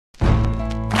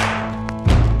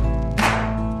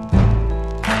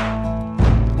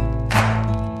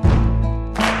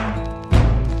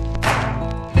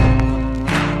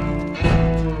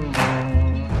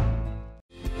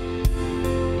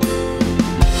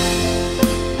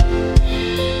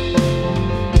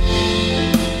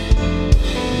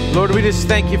Lord, we just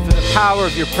thank you for the power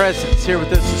of your presence here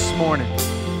with us this morning.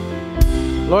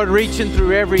 Lord, reaching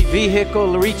through every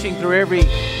vehicle, reaching through every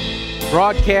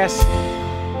broadcast,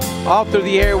 all through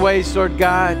the airways, Lord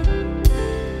God.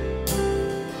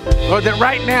 Lord, that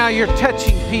right now you're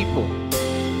touching people.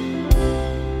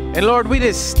 And Lord, we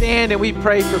just stand and we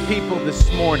pray for people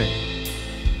this morning.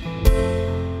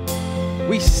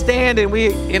 We stand and we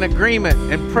in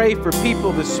agreement and pray for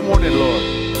people this morning,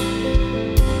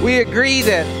 Lord. We agree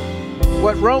that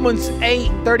what Romans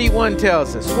 8:31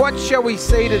 tells us. What shall we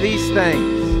say to these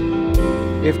things?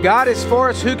 If God is for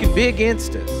us, who can be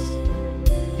against us?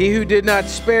 He who did not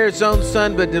spare his own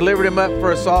son, but delivered him up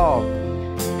for us all,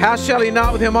 how shall he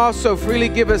not with him also freely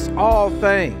give us all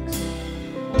things?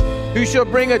 Who shall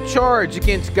bring a charge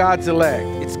against God's elect?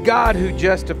 It's God who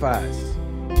justifies.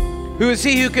 Who is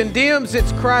he who condemns?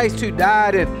 It's Christ who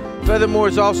died and furthermore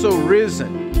is also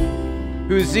risen,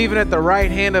 who is even at the right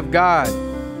hand of God,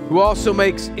 who also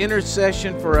makes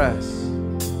intercession for us.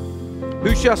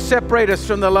 Who shall separate us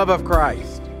from the love of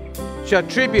Christ? Shall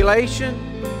tribulation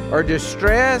or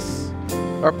distress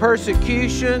or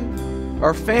persecution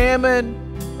or famine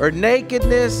or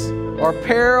nakedness or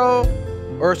peril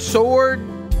or sword?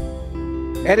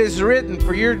 It is written,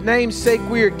 for your name's sake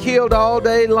we are killed all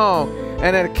day long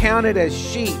and are accounted as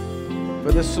sheep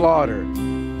for the slaughter.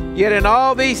 Yet in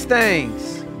all these things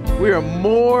we are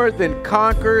more than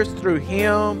conquerors through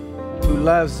him who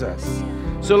loves us.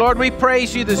 So Lord, we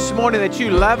praise you this morning that you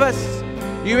love us,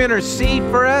 you intercede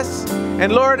for us.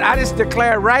 And Lord, I just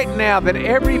declare right now that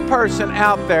every person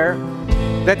out there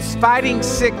that's fighting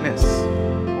sickness,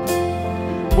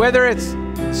 whether it's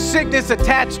sickness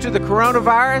attached to the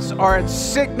coronavirus or it's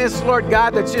sickness, Lord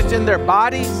God, that's just in their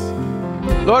bodies.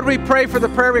 Lord, we pray for the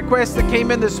prayer request that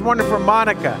came in this morning from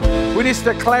Monica. We just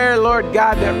declare, Lord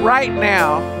God, that right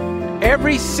now,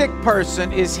 every sick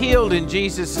person is healed in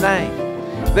Jesus' name.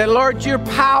 That, Lord, your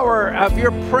power of your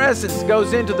presence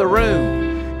goes into the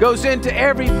room, goes into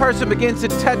every person, begins to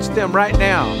touch them right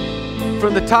now,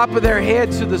 from the top of their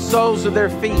heads to the soles of their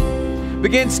feet,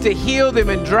 begins to heal them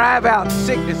and drive out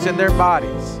sickness in their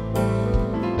bodies.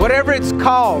 Whatever it's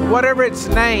called, whatever it's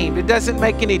named, it doesn't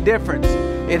make any difference.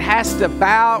 It has to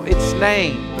bow its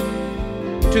name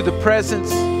to the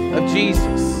presence of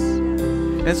Jesus.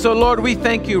 And so, Lord, we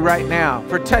thank you right now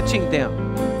for touching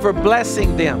them, for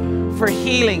blessing them, for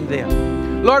healing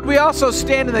them. Lord, we also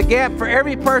stand in the gap for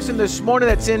every person this morning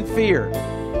that's in fear.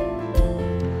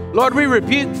 Lord, we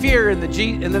rebuke fear in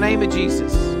the name of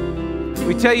Jesus.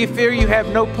 We tell you, fear, you have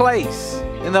no place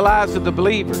in the lives of the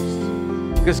believers.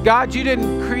 Because, God, you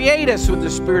didn't create us with the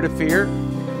spirit of fear,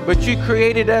 but you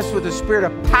created us with a spirit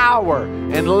of power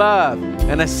and love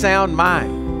and a sound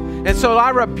mind. And so I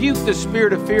rebuke the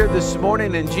spirit of fear this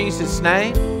morning in Jesus'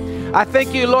 name. I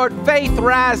thank you, Lord, faith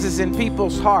rises in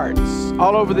people's hearts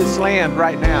all over this land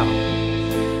right now.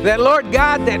 That, Lord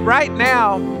God, that right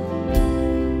now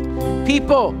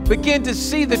people begin to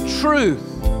see the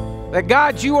truth. That,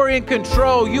 God, you are in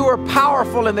control, you are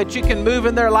powerful, and that you can move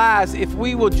in their lives if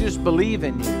we will just believe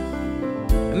in you.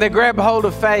 And they grab hold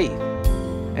of faith.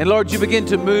 And, Lord, you begin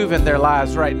to move in their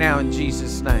lives right now in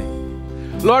Jesus' name.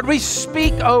 Lord, we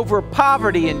speak over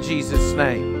poverty in Jesus'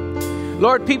 name.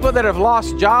 Lord, people that have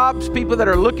lost jobs, people that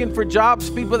are looking for jobs,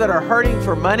 people that are hurting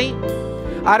for money,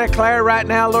 I declare right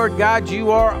now, Lord God, you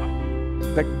are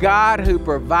the God who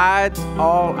provides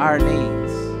all our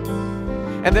needs.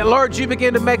 And that, Lord, you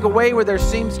begin to make a way where there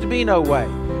seems to be no way.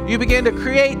 You begin to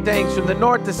create things from the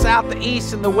north, the south, the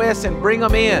east, and the west and bring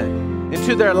them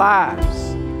into their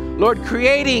lives. Lord,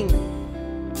 creating,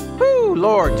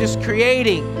 Lord, just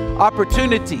creating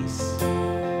opportunities.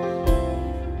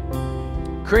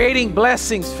 Creating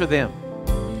blessings for them.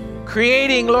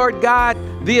 Creating, Lord God,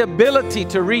 the ability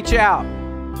to reach out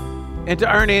and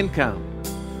to earn income.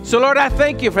 So, Lord, I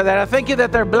thank you for that. I thank you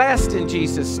that they're blessed in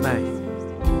Jesus'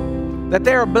 name. That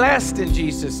they are blessed in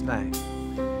Jesus' name.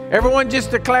 Everyone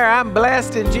just declare, I'm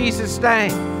blessed in Jesus'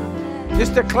 name.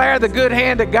 Just declare the good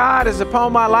hand of God is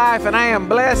upon my life, and I am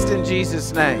blessed in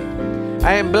Jesus' name.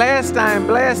 I am blessed, I am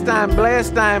blessed, I am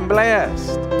blessed, I am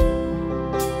blessed.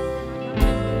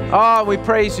 Oh, we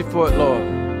praise you for it,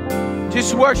 Lord.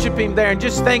 Just worship him there and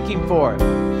just thank him for it.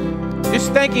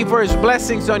 Just thank him for his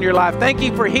blessings on your life. Thank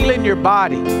you for healing your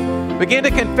body. Begin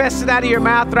to confess it out of your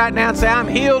mouth right now and say, I'm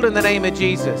healed in the name of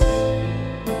Jesus.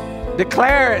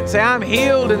 Declare it. Say, I'm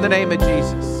healed in the name of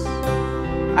Jesus.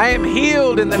 I am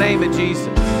healed in the name of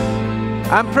Jesus.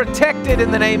 I'm protected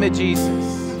in the name of Jesus.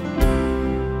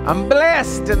 I'm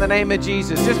blessed in the name of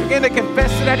Jesus. Just begin to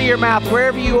confess it out of your mouth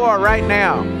wherever you are right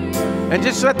now. And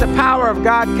just let the power of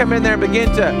God come in there and begin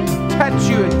to touch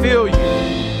you and fill you.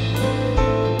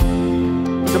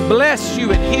 to bless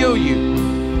you and heal you.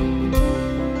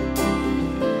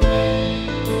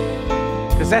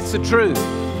 Because that's the truth.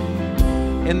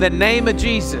 In the name of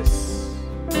Jesus,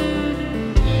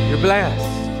 you're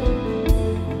blessed.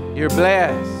 You're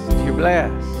blessed. You're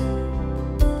blessed.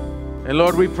 And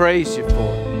Lord, we praise you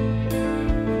for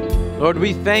it. Lord,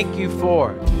 we thank you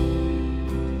for it.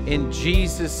 In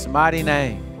Jesus' mighty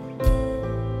name.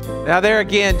 Now there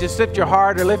again, just lift your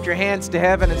heart or lift your hands to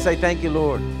heaven and say, thank you,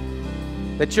 Lord,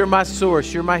 that you're my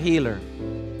source, you're my healer.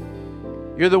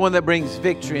 You're the one that brings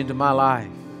victory into my life.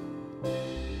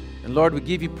 And Lord, we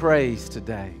give you praise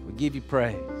today. We give you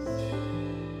praise.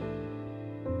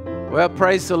 Well,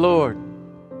 praise the Lord.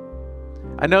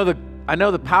 I know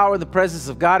the power and the presence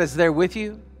of God is there with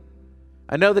you.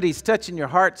 I know that He's touching your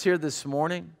hearts here this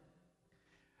morning.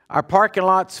 Our parking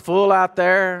lot's full out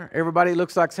there. Everybody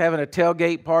looks like it's having a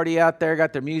tailgate party out there,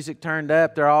 got their music turned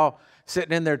up. They're all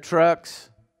sitting in their trucks,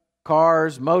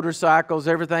 cars, motorcycles,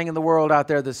 everything in the world out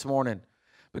there this morning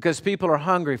because people are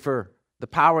hungry for the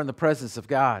power and the presence of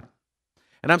God.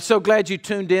 And I'm so glad you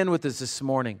tuned in with us this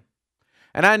morning.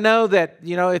 And I know that,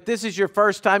 if this is your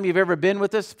first time you've ever been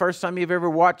with us, first time you've ever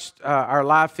watched our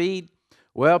live feed,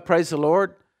 well, praise the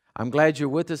Lord. I'm glad you're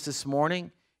with us this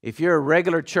morning. If you're a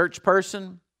regular church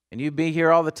person and you be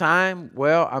here all the time,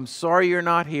 well, I'm sorry you're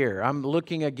not here. I'm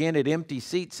looking again at empty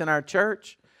seats in our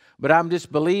church, but I'm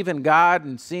just believing God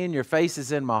and seeing your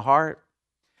faces in my heart.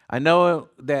 I know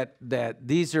that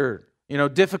these are,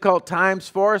 difficult times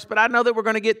for us, but I know that we're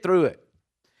going to get through it.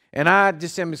 And I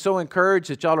just am so encouraged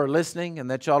that y'all are listening and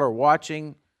that y'all are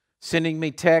watching, sending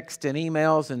me texts and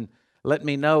emails and letting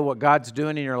me know what God's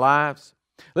doing in your lives.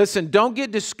 Listen, don't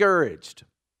get discouraged.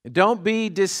 Don't be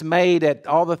dismayed at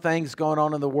all the things going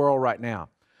on in the world right now.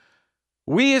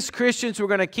 We as Christians, we're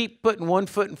going to keep putting one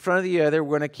foot in front of the other.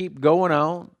 We're going to keep going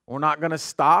on. We're not going to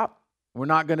stop. We're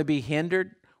not going to be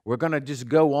hindered. We're going to just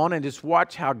go on and just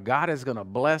watch how God is going to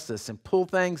bless us and pull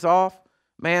things off.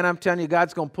 Man, I'm telling you,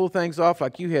 God's going to pull things off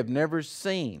like you have never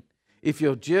seen if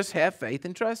you'll just have faith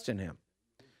and trust in Him.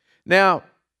 Now,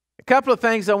 a couple of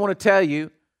things I want to tell you.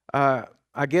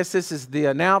 I guess this is the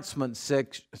announcement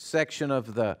section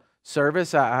of the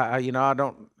service. I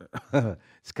don't.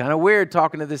 It's kind of weird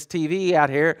talking to this TV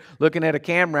out here, looking at a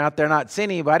camera out there, not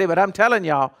seeing anybody. But I'm telling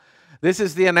y'all, this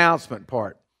is the announcement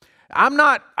part. I'm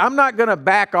not going to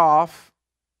back off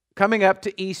coming up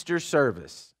to Easter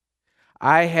service.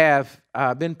 I have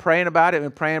been praying about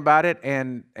it,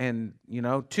 and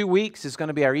 2 weeks is going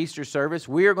to be our Easter service.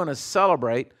 We are going to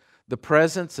celebrate the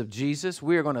presence of Jesus.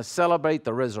 We are going to celebrate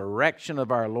the resurrection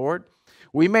of our Lord.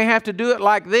 We may have to do it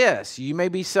like this. You may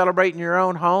be celebrating your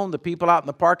own home, the people out in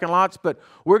the parking lots, but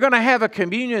we're going to have a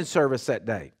communion service that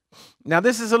day. Now,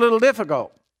 this is a little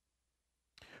difficult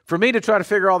for me to try to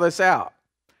figure all this out.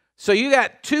 So you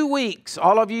got 2 weeks,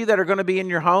 all of you that are going to be in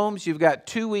your homes, you've got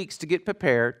 2 weeks to get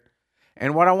prepared.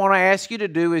 And what I want to ask you to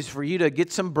do is for you to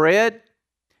get some bread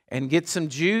and get some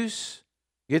juice,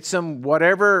 get some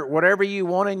whatever you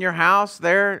want in your house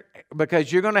there,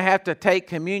 because you're going to have to take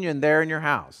communion there in your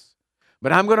house.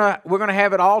 But we're going to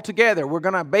have it all together. We're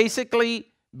going to basically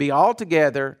be all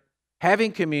together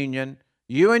having communion,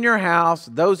 you in your house,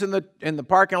 those in the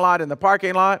parking lot,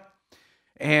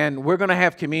 and we're going to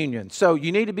have communion. So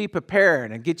you need to be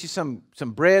prepared and get you some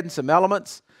bread and some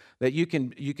elements that you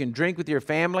can drink with your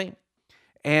family.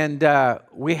 And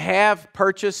we have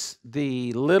purchased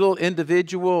the little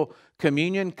individual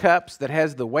communion cups that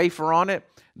has the wafer on it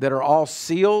that are all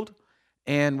sealed.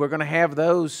 And we're going to have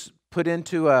those put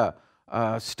into a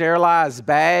sterilized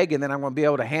bag. And then I'm going to be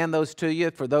able to hand those to you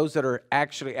for those that are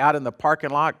actually out in the parking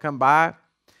lot, come by.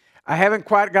 I haven't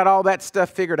quite got all that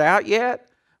stuff figured out yet.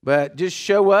 But just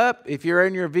show up. If you're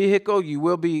in your vehicle, you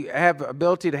will have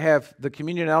ability to have the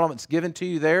communion elements given to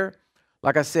you there.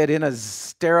 Like I said, in a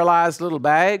sterilized little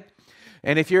bag.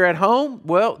 And if you're at home,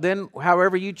 well, then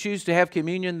however you choose to have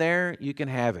communion there, you can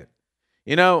have it.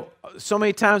 So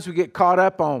many times we get caught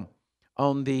up on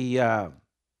the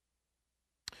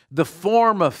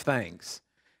form of things.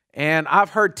 And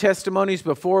I've heard testimonies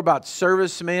before about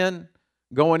servicemen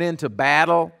going into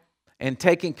battle and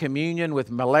taking communion with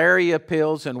malaria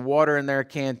pills and water in their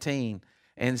canteen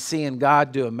and seeing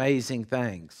God do amazing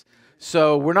things.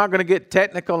 So we're not going to get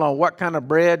technical on what kind of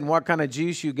bread and what kind of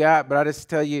juice you got, but I just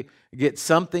tell you, get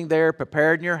something there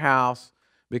prepared in your house,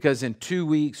 because in 2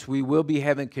 weeks we will be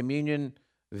having communion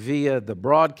via the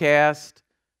broadcast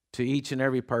to each and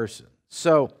every person.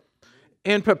 So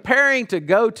in preparing to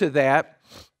go to that,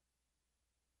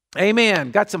 amen,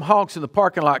 got some honks in the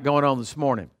parking lot going on this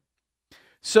morning.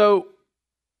 So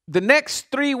the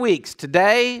next 3 weeks,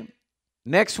 today,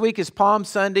 next week is Palm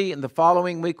Sunday, and the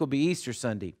following week will be Easter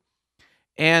Sunday.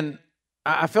 And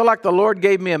I feel like the Lord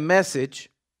gave me a message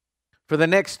for the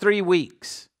next 3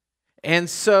 weeks. And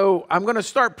so I'm going to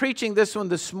start preaching this one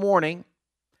this morning,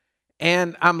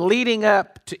 and I'm leading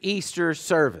up to Easter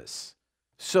service.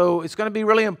 So it's going to be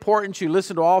really important you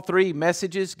listen to all 3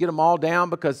 messages, get them all down,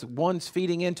 because one's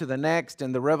feeding into the next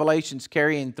and the revelation's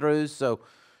carrying through. So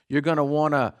you're going to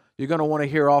want to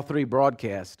hear all 3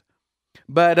 broadcasts.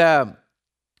 But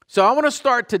so I want to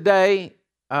start today,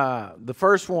 the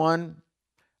first one,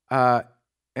 and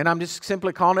I'm just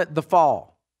simply calling it the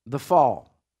fall. The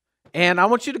fall. And I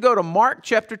want you to go to Mark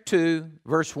chapter 2,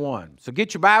 verse 1. So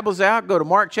get your Bibles out, go to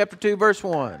Mark chapter 2, verse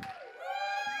 1.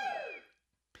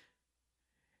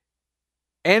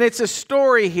 And it's a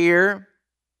story here.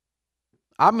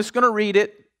 I'm just going to read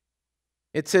it.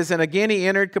 It says, "And again he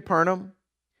entered Capernaum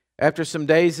after some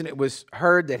days, and it was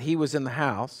heard that he was in the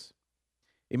house.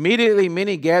 Immediately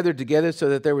many gathered together so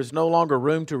that there was no longer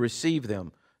room to receive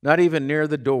them, not even near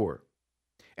the door.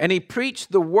 And he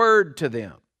preached the word to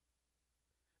them.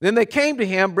 Then they came to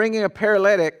him, bringing a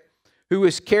paralytic who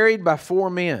was carried by 4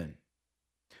 men.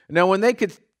 Now when they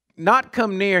could not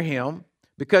come near him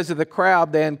because of the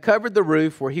crowd, they uncovered the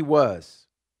roof where he was.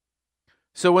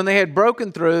 So when they had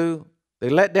broken through, they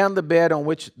let down the bed on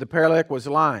which the paralytic was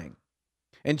lying.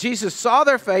 And Jesus saw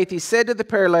their faith. He said to the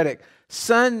paralytic,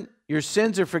 'Son, your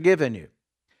sins are forgiven you.'"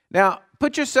 Now,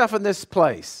 put yourself in this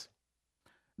place.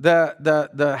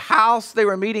 The house they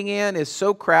were meeting in is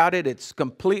so crowded, it's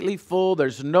completely full.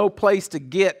 There's no place to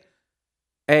get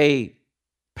a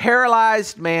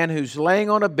paralyzed man who's laying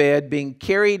on a bed being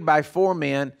carried by 4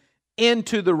 men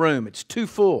into the room. It's too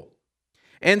full.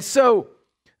 And so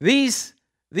these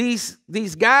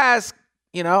guys,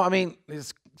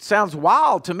 it sounds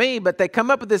wild to me, but they come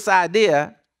up with this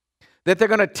idea that they're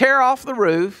going to tear off the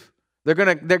roof. They're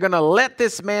going to let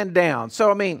this man down.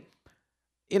 So,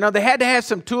 they had to have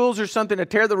some tools or something to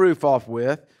tear the roof off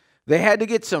with. They had to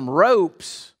get some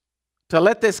ropes to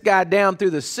let this guy down through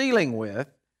the ceiling with.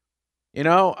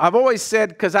 I've always said,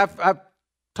 because I've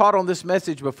taught on this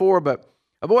message before, but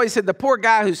I've always said the poor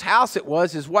guy whose house it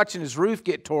was is watching his roof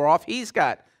get tore off. He's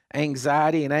got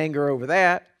anxiety and anger over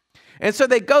that. And so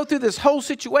they go through this whole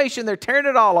situation. They're tearing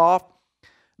it all off.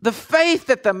 The faith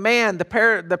that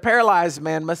the paralyzed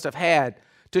man must have had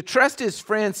to trust his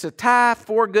friends to tie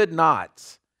 4 good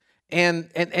knots. And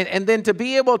then to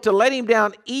be able to let him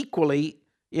down equally,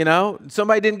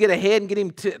 somebody didn't get ahead and get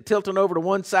him tilting over to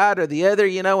one side or the other,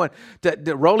 and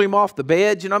to roll him off the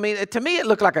bed. To me, it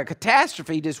looked like a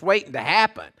catastrophe just waiting to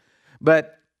happen.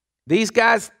 But these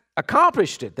guys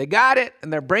accomplished it. They got it,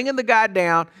 and they're bringing the guy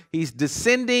down. He's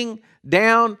descending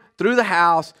down through the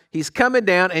house. He's coming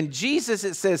down, and Jesus,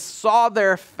 it says, saw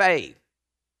their faith.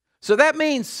 So that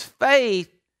means faith.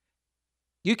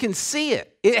 You can see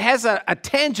it. It has a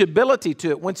tangibility to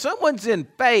it. When someone's in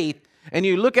faith and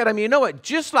you look at them, you know it.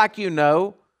 Just like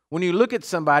when you look at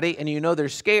somebody and they're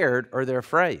scared or they're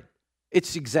afraid.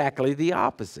 It's exactly the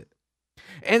opposite.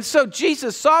 And so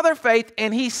Jesus saw their faith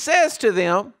and he says to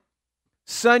them,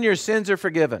 "Son, your sins are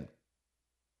forgiven."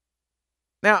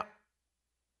 Now,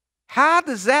 how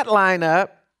does that line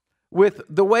up with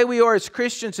the way we are as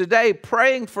Christians today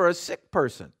praying for a sick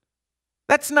person?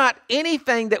 That's not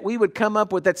anything that we would come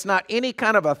up with. That's not any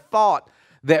kind of a thought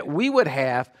that we would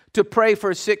have to pray for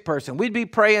a sick person. We'd be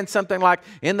praying something like,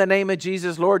 "In the name of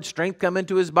Jesus, Lord, strength come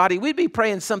into his body." We'd be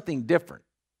praying something different.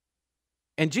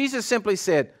 And Jesus simply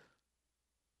said,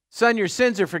 "Son, your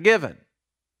sins are forgiven."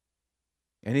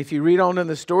 And if you read on in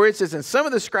the story, it says, "And some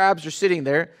of the scribes are sitting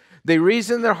there. They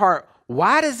reason in their heart,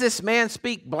 'Why does this man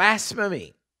speak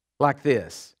blasphemy like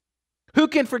this? Who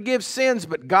can forgive sins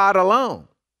but God alone?'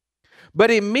 But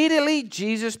immediately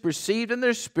Jesus perceived in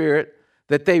their spirit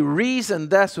that they reasoned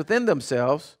thus within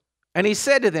themselves, and he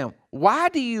said to them, 'Why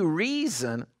do you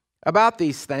reason about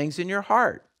these things in your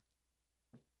heart?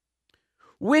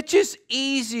 Which is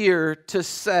easier to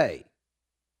say,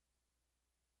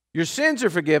 your sins are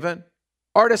forgiven,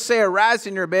 or to say, arise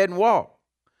in your bed and walk?'"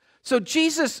 So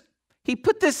Jesus, he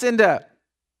put this into,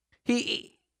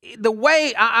 the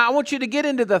way, I want you to get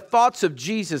into the thoughts of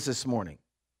Jesus this morning.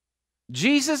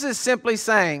 Jesus is simply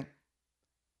saying,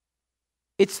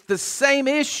 it's the same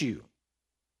issue.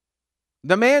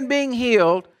 The man being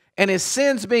healed and his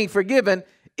sins being forgiven,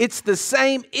 it's the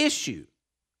same issue.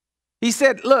 He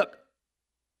said, look,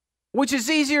 which is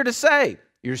easier to say,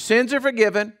 your sins are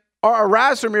forgiven, or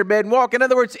arise from your bed and walk? In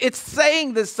other words, it's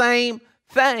saying the same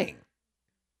thing.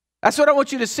 That's what I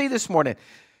want you to see this morning.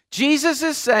 Jesus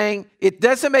is saying it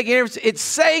doesn't make any difference. It's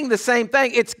saying the same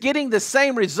thing. It's getting the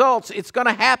same results. It's going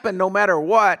to happen no matter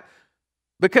what,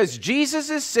 because Jesus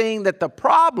is seeing that the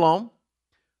problem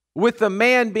with the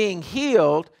man being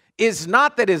healed is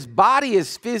not that his body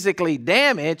is physically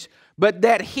damaged, but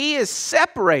that he is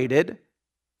separated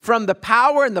from the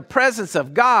power and the presence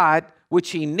of God, which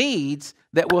he needs,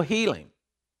 that will heal him.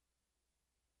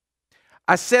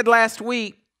 I said last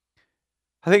week,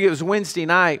 I think it was Wednesday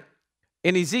night,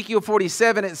 in Ezekiel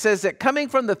 47, it says that coming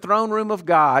from the throne room of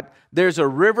God, there's a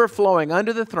river flowing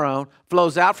under the throne,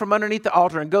 flows out from underneath the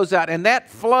altar and goes out, and that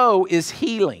flow is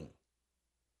healing.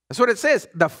 That's what it says.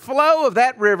 The flow of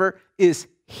that river is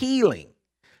healing.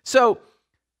 So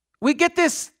we get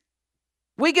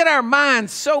our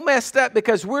minds so messed up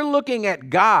because we're looking at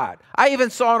God. I even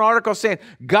saw an article saying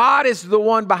God is the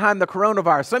one behind the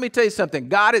coronavirus. Let me tell you something.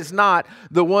 God is not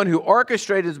the one who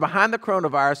orchestrated behind the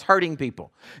coronavirus hurting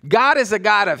people. God is a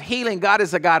God of healing. God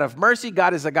is a God of mercy.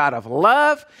 God is a God of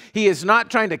love. He is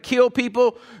not trying to kill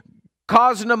people,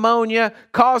 cause pneumonia,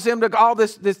 cause them to all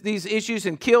these issues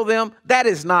and kill them. That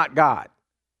is not God.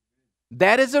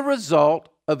 That is a result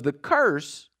of the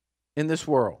curse in this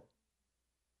world.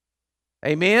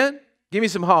 Amen? Give me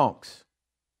some honks.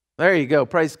 There you go.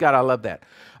 Praise God. I love that.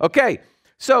 Okay,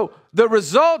 so the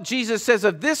result, Jesus says,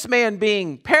 of this man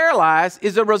being paralyzed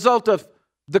is a result of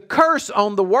the curse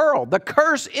on the world, the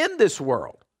curse in this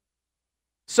world.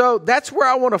 So that's where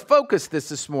I want to focus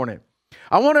this morning.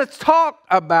 I want to talk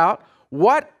about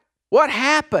what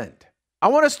happened. I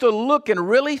want us to look and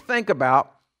really think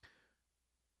about.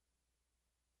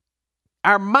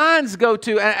 Our minds go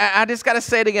to, and I just got to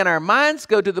say it again, our minds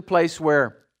go to the place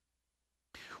where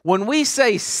when we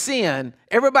say sin,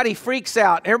 everybody freaks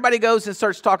out. Everybody goes and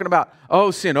starts talking about, oh,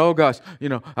 sin, oh gosh,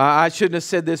 I shouldn't have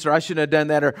said this, or I shouldn't have done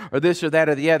that, or this or that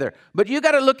or the other. But you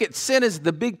got to look at sin as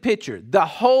the big picture. The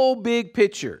whole big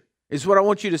picture is what I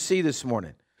want you to see this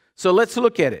morning. So let's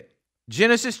look at it.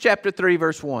 Genesis chapter 3,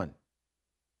 verse 1.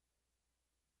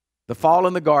 The fall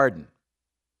in the garden.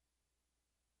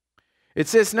 It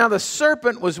says, now the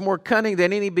serpent was more cunning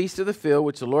than any beast of the field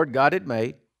which the Lord God had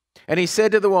made. And he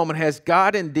said to the woman, has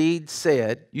God indeed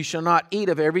said, you shall not eat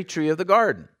of every tree of the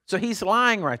garden? So he's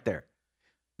lying right there.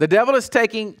 The devil is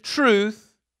taking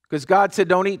truth, because God said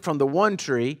don't eat from the one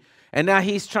tree, and now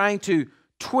he's trying to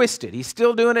twist it. He's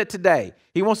still doing it today.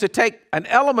 He wants to take an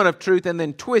element of truth and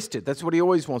then twist it. That's what he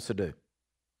always wants to do.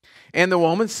 And the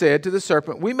woman said to the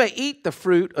serpent, we may eat the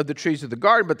fruit of the trees of the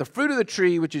garden, but the fruit of the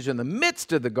tree which is in the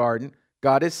midst of the garden,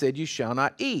 God has said you shall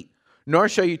not eat, nor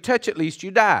shall you touch it lest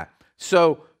you die.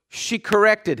 So she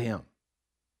corrected him.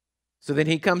 So then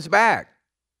he comes back.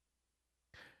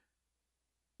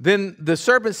 Then the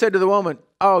serpent said to the woman,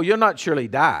 oh, you'll not surely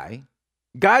die.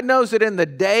 God knows that in the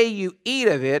day you eat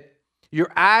of it, your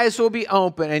eyes will be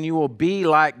open and you will be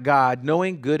like God,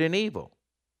 knowing good and evil.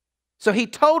 So he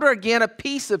told her again a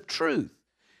piece of truth.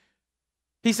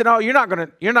 He said, oh, you're not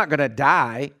gonna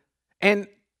die. And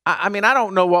I mean, I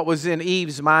don't know what was in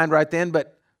Eve's mind right then,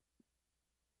 but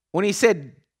when he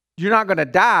said, you're not going to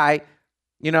die,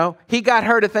 he got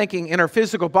her to thinking in her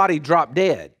physical body drop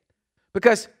dead.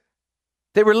 Because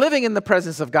they were living in the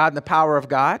presence of God and the power of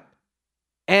God.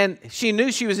 And she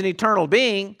knew she was an eternal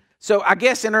being. So I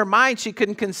guess in her mind, she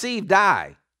couldn't conceive,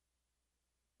 die.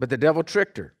 But the devil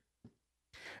tricked her.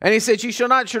 And he said, you shall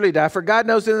not surely die, for God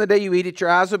knows that in the day you eat it, your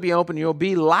eyes will be open, you'll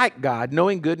be like God,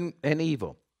 knowing good and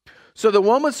evil. So the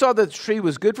woman saw that the tree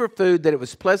was good for food, that it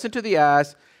was pleasant to the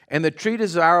eyes, and the tree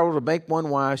desirable to make one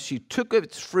wise. She took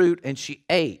its fruit and she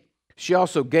ate. She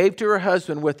also gave to her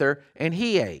husband with her, and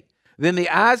he ate. Then the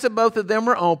eyes of both of them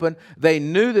were open. They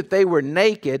knew that they were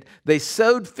naked. They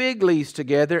sewed fig leaves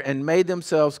together and made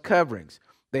themselves coverings.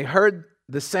 They heard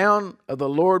the sound of the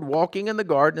Lord walking in the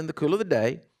garden in the cool of the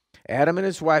day. Adam and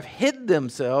his wife hid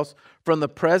themselves from the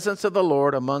presence of the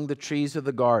Lord among the trees of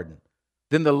the garden.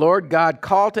 Then the Lord God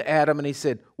called to Adam and he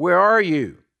said, where are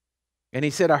you? And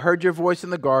he said, I heard your voice in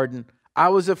the garden. I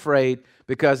was afraid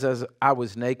because as I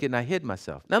was naked and I hid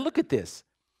myself. Now look at this.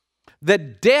 The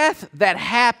death that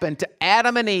happened to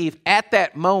Adam and Eve at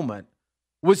that moment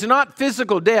was not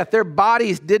physical death. Their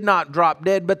bodies did not drop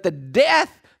dead, but the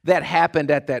death that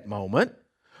happened at that moment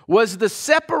was the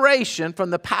separation from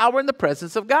the power and the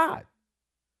presence of God.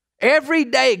 Every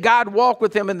day God walked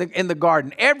with them in the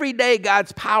garden. Every day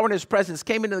God's power and his presence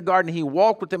came into the garden. He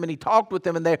walked with them and he talked with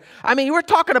them in there. I mean, we're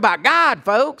talking about God,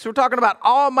 folks. We're talking about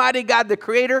Almighty God, the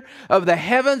creator of the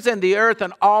heavens and the earth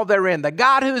and all therein. The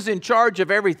God who's in charge of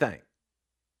everything.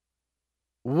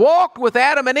 Walked with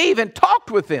Adam and Eve and talked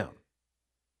with them.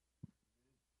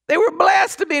 They were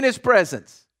blessed to be in his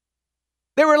presence.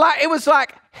 It was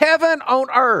like heaven on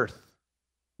earth.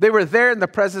 They were there in the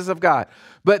presence of God.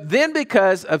 But then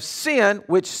because of sin,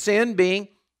 which sin being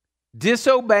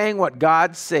disobeying what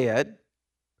God said,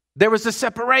 there was a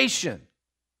separation.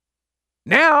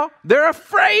 Now they're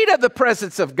afraid of the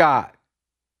presence of God.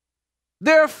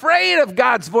 They're afraid of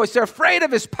God's voice. They're afraid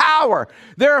of his power.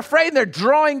 They're afraid and they're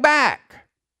drawing back.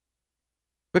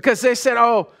 Because they said,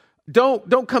 oh,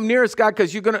 don't come near us, God,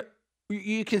 because you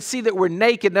can see that we're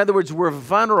naked. In other words, we're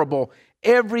vulnerable.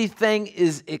 Everything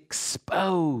is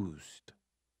exposed.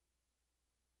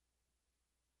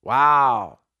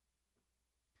 Wow.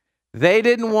 They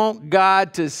didn't want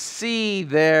God to see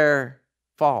their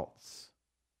faults.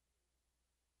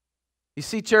 You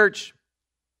see, church,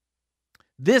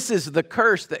 this is the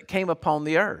curse that came upon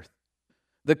the earth.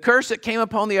 The curse that came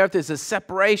upon the earth is a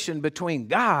separation between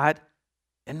God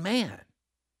and man.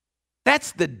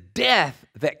 That's the death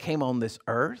that came on this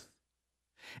earth.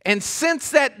 And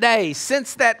since that day,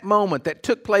 since that moment that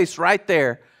took place right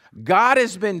there, God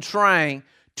has been trying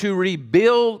to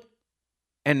rebuild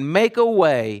and make a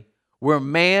way where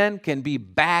man can be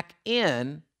back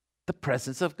in the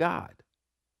presence of God.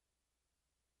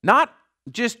 Not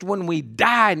just when we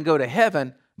die and go to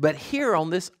heaven, but here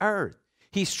on this earth.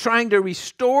 He's trying to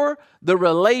restore the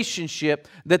relationship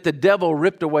that the devil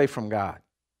ripped away from God.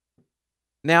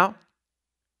 Now,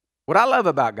 what I love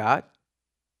about God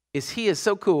is he is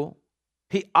so cool.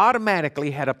 He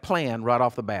automatically had a plan right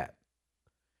off the bat.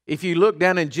 If you look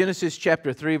down in Genesis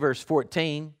chapter 3, verse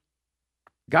 14,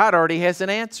 God already has an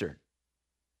answer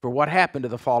for what happened to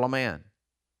the fallen man.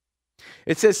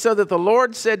 It says, so that the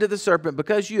Lord said to the serpent,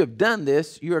 because you have done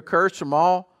this, you are cursed from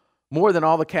more than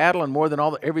all the cattle and more than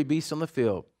every beast on the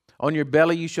field. On your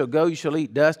belly you shall go, you shall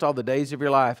eat dust all the days of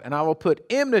your life. And I will put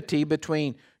enmity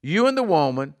between you and the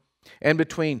woman, and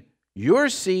between your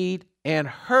seed and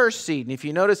her seed. And if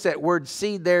you notice that word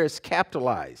seed there is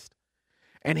capitalized.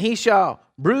 And he shall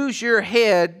bruise your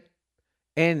head,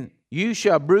 and you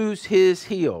shall bruise his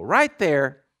heel. Right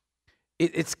there,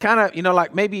 it's kind of,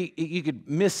 like maybe you could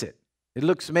miss it. It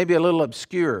looks maybe a little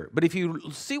obscure. But if you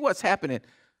see what's happening,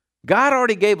 God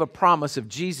already gave a promise of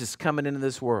Jesus coming into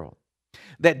this world.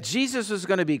 That Jesus was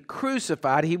going to be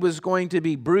crucified. He was going to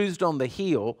be bruised on the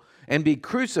heel and be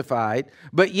crucified.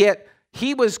 But yet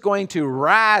he was going to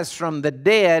rise from the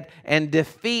dead and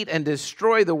defeat and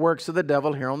destroy the works of the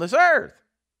devil here on this earth.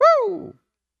 Woo!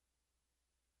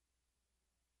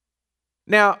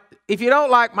 Now, if you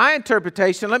don't like my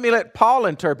interpretation, let me let Paul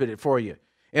interpret it for you.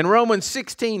 In Romans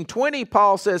 16:20,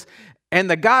 Paul says, and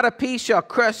the God of peace shall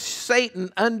crush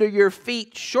Satan under your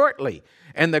feet shortly,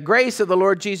 and the grace of the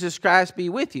Lord Jesus Christ be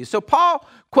with you. So Paul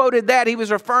quoted that. He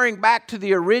was referring back to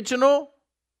the original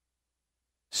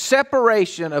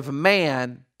separation of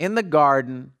man in the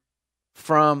garden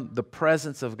from the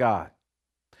presence of God.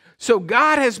 So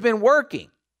God has been working.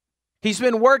 He's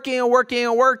been working and working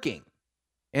and working.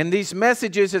 And these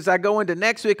messages, as I go into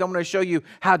next week, I'm going to show you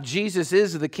how Jesus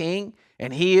is the King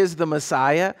and he is the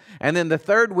Messiah. And then the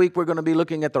third week, we're going to be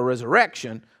looking at the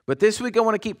resurrection. But this week, I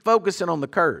want to keep focusing on the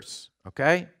curse,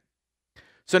 okay?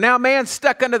 So now man's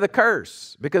stuck under the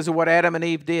curse because of what Adam and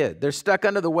Eve did. They're stuck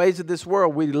under the ways of this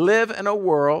world. We live in a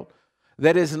world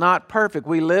that is not perfect.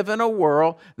 We live in a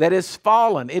world that is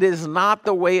fallen. It is not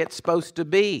the way it's supposed to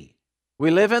be. We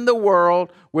live in the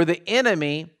world where the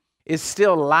enemy is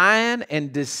still lying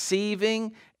and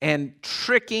deceiving and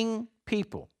tricking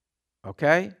people,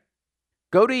 okay?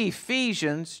 Go to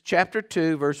Ephesians chapter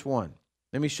 2, verse 1.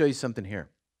 Let me show you something here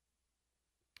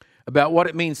about what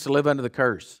it means to live under the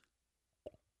curse.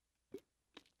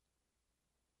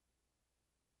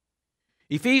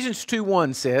 Ephesians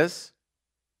 2:1 says,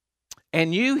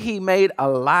 and you he made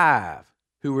alive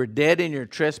who were dead in your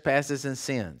trespasses and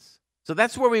sins. So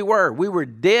that's where we were. We were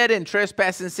dead in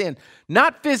trespass and sin.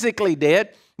 Not physically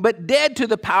dead, but dead to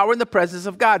the power and the presence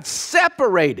of God.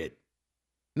 Separated.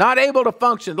 Not able to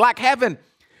function. Like having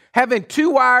two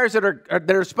wires that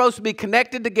are supposed to be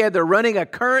connected together, running a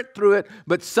current through it,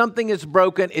 but something is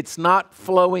broken. It's not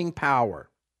flowing power.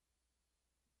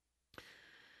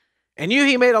 And you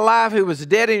he made alive who was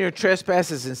dead in your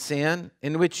trespasses and sin,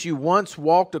 in which you once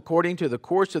walked according to the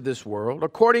course of this world,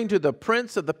 according to the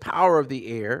prince of the power of the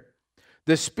air,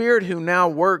 the spirit who now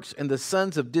works in the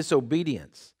sons of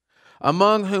disobedience,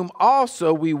 among whom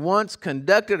also we once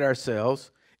conducted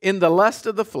ourselves in the lust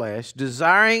of the flesh,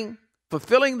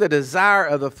 fulfilling the desire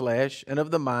of the flesh and of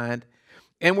the mind,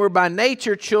 and were by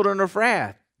nature children of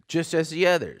wrath, just as the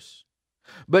others.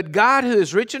 But God, who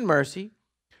is rich in mercy,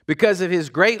 because of his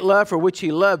great love for which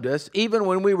he loved us, even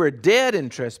when we were dead in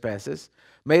trespasses,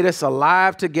 made us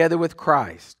alive together with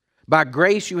Christ. By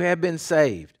grace you have been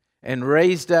saved, and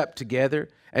raised up together,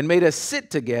 and made us sit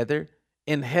together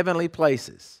in heavenly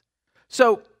places.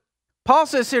 So Paul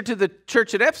says here to the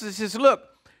church at Ephesus, he says, look,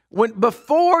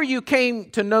 before you came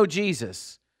to know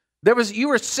Jesus, you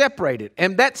were separated.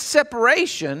 And that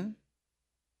separation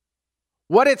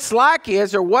What it's like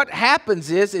is, or what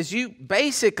happens is you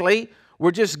basically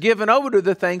were just given over to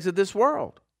the things of this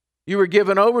world. You were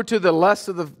given over to the lust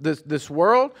of this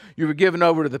world. You were given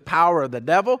over to the power of the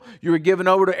devil. You were given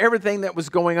over to everything that was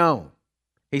going on.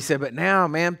 He said, but now,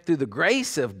 man, through the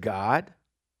grace of God,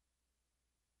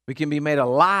 we can be made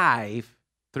alive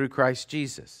through Christ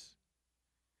Jesus.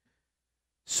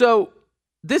 So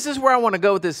this is where I want to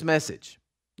go with this message.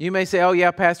 You may say, oh,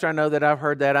 yeah, Pastor, I know that. I've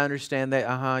heard that. I understand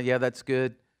that. Yeah, that's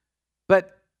good.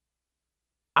 But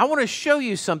I want to show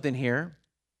you something here.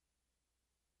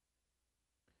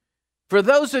 For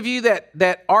those of you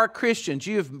that are Christians,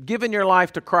 you have given your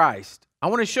life to Christ. I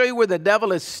want to show you where the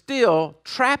devil is still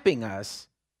trapping us,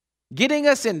 getting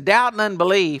us in doubt and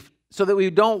unbelief so that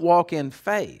we don't walk in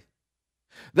faith.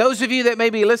 Those of you that may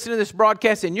be listening to this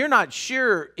broadcast and you're not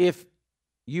sure if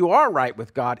you are right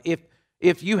with God,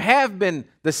 if you have been,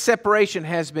 the separation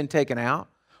has been taken out,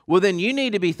 well, then you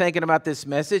need to be thinking about this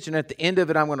message, and at the end of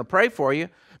it, I'm going to pray for you,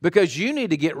 because you need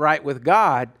to get right with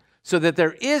God so that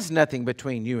there is nothing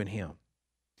between you and Him.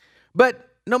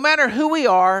 But no matter who we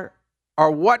are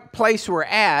or what place we're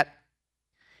at,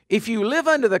 if you live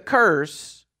under the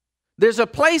curse, there's a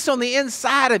place on the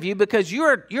inside of you because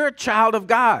you're a child of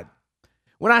God.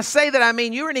 When I say that, I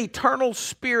mean you're an eternal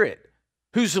spirit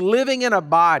who's living in a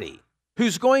body,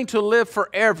 who's going to live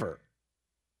forever.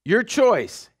 Your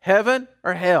choice, heaven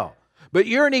or hell. But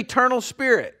you're an eternal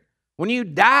spirit. When you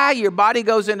die, your body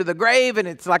goes into the grave, and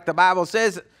it's like the Bible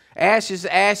says, ashes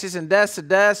to ashes and dust to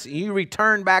dust. You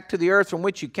return back to the earth from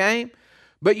which you came.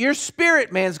 But your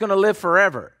spirit, man, is going to live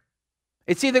forever.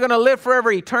 It's either going to live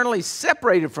forever eternally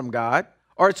separated from God,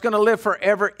 or it's going to live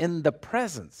forever in the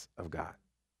presence of God.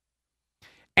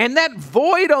 And that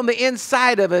void on the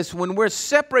inside of us, when we're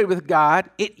separated with God,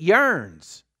 it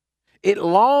yearns. It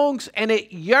longs and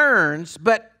it yearns,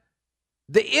 but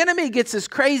the enemy gets us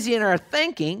crazy in our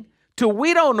thinking till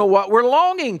we don't know what we're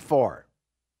longing for.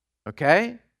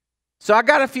 Okay? So I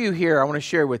got a few here I want to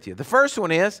share with you. The first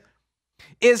one is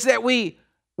that we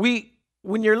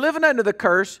when you're living under the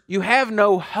curse, you have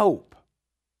no hope.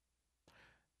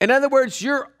 In other words,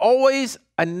 you're always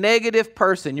a negative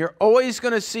person. You're always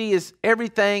going to see is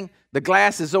everything, the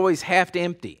glass is always half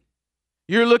empty.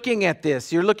 You're looking at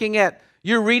this. You're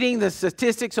reading the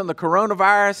statistics on the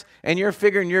coronavirus, and you're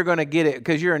figuring you're going to get it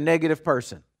because you're a negative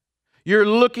person. You're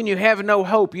looking, you have no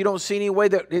hope. You don't see any way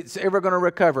that it's ever going to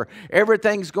recover.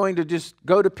 Everything's going to just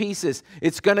go to pieces.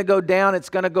 It's going to go down. It's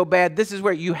going to go bad. This is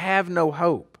where you have no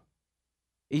hope.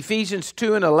 Ephesians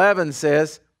 2:11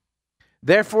 says,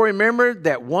 therefore remember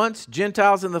that once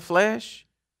Gentiles in the flesh,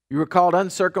 you were called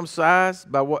uncircumcised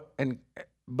by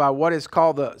what is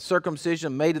called the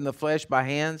circumcision made in the flesh by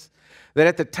hands, that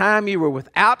at the time you were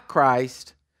without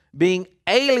Christ, being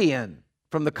alien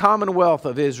from the commonwealth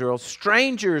of Israel,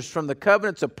 strangers from the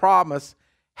covenants of promise,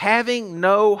 having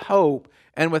no hope,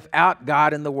 and without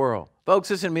God in the world. Folks,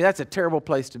 listen to me, that's a terrible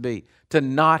place to be, to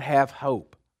not have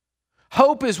hope.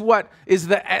 Hope is what is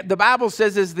the Bible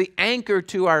says is the anchor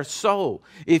to our soul.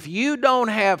 If you don't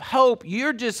have hope,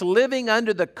 you're just living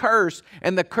under the curse,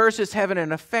 and the curse is having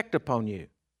an effect upon you.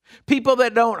 People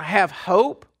that don't have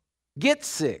hope get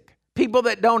sick. People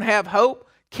that don't have hope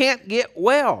can't get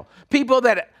well. People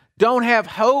that don't have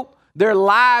hope, their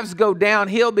lives go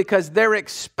downhill because they're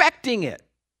expecting it.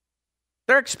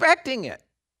 They're expecting it.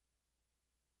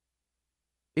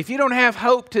 If you don't have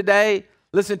hope today,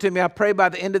 listen to me, I pray by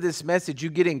the end of this message you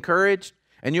get encouraged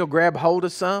and you'll grab hold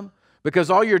of some, because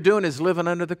all you're doing is living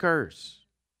under the curse.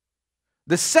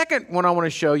 The second one I want to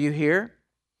show you here,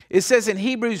 it says in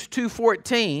Hebrews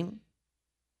 2:14,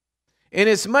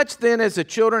 inasmuch then as the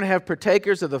children have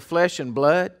partakers of the flesh and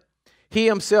blood, he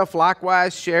himself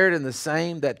likewise shared in the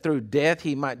same, that through death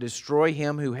he might destroy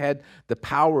him who had the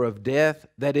power of death,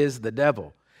 that is, the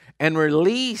devil, and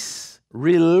release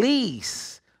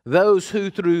those who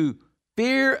through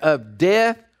fear of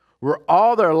death were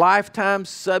all their lifetime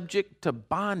subject to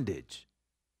bondage.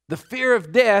 The fear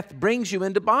of death brings you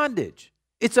into bondage.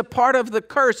 It's a part of the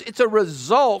curse. It's a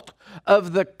result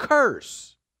of the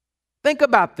curse. Think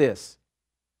about this.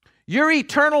 Your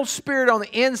eternal spirit on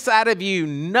the inside of you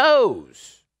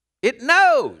knows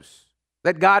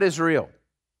that God is real.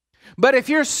 But if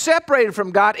you're separated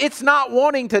from God, it's not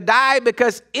wanting to die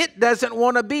because it doesn't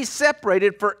want to be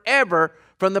separated forever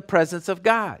from the presence of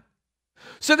God.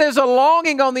 So there's a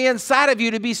longing on the inside of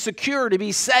you to be secure, to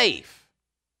be safe.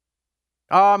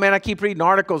 Oh man, I keep reading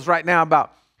articles right now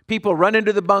about people running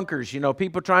to the bunkers,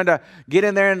 people trying to get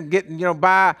in there and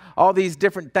buy all these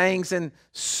different things and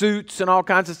suits and all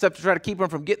kinds of stuff to try to keep them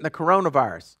from getting the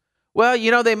coronavirus. Well,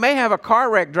 they may have a car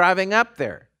wreck driving up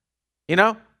there.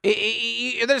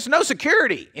 There's no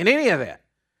security in any of that.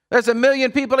 There's 1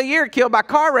 million people a year killed by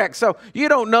car wrecks. So you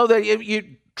don't know that if you're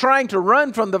trying to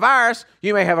run from the virus,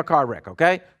 you may have a car wreck,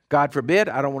 okay? God forbid.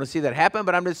 I don't want to see that happen,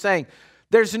 but I'm just saying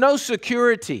there's no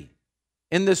security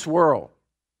in this world.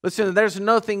 Listen, there's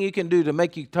nothing you can do to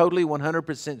make you totally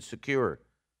 100% secure.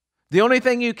 The only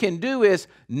thing you can do is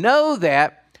know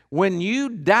that when you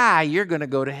die, you're going to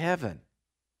go to heaven.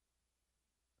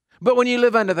 But when you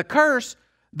live under the curse,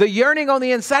 the yearning on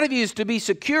the inside of you is to be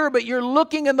secure, but you're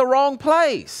looking in the wrong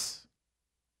place.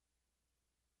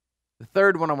 The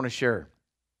third one I want to share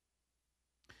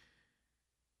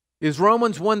is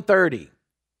Romans 1:30.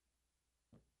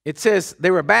 It says,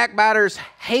 they were backbiters,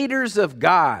 haters of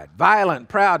God, violent,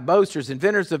 proud, boasters,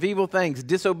 inventors of evil things,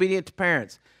 disobedient to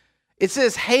parents. It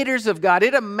says haters of God.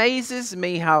 It amazes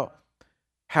me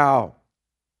how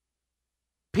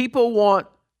people want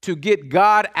to get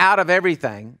God out of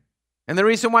everything. And the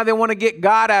reason why they want to get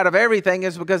God out of everything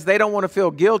is because they don't want to feel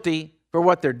guilty for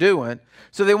what they're doing.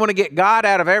 So they want to get God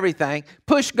out of everything,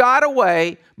 push God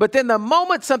away, but then the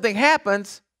moment something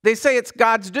happens, they say it's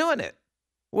God's doing it.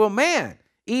 Well, man,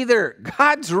 either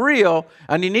God's real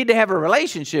and you need to have a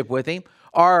relationship with Him,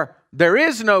 or there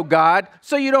is no God,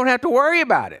 so you don't have to worry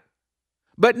about it.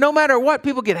 But no matter what,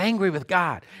 people get angry with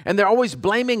God, and they're always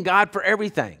blaming God for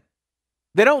everything.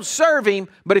 They don't serve Him,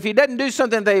 but if He doesn't do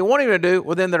something they want Him to do,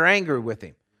 well, then they're angry with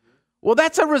Him. Well,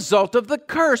 that's a result of the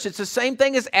curse. It's the same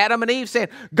thing as Adam and Eve saying,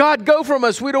 God, go from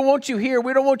us. We don't want you here.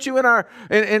 We don't want you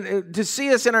to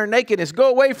see us in our nakedness. Go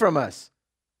away from us.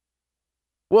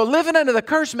 Well, living under the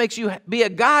curse makes you be a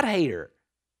God hater.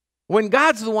 When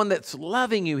God's the one that's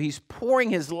loving you, He's pouring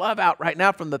His love out right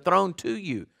now from the throne to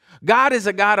you. God is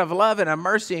a God of love and of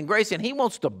mercy and grace, and He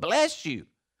wants to bless you.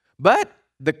 But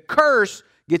the curse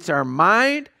gets our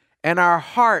mind and our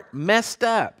heart messed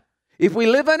up. If we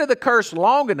live under the curse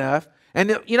long enough,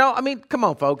 and come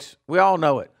on, folks, we all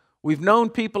know it. We've known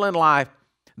people in life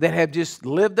that have just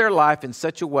lived their life in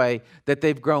such a way that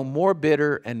they've grown more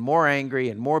bitter and more angry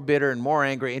and more bitter and more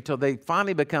angry until they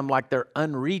finally become like they're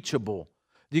unreachable.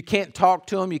 You can't talk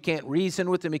to them. You can't reason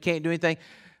with them. You can't do anything.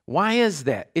 Why is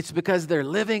that? It's because they're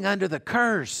living under the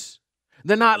curse.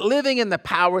 They're not living in the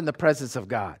power and the presence of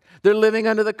God. They're living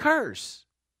under the curse.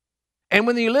 And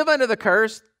when you live under the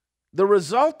curse, the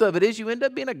result of it is you end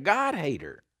up being a God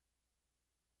hater.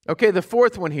 Okay, the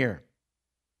fourth one here.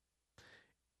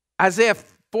 Isaiah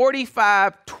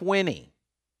 45:20.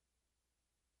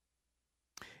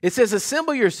 It says,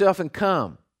 assemble yourself and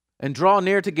come and draw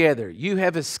near together. You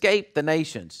have escaped the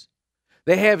nations.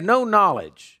 They have no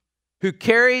knowledge, who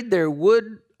carried their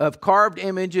wood of carved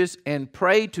images and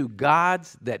pray to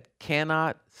gods that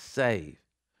cannot save.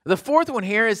 The fourth one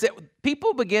here is that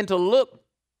people begin to look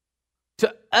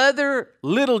to other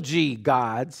little g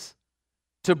gods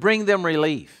to bring them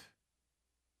relief.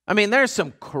 I mean, there's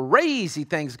some crazy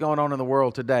things going on in the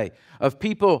world today of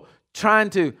people trying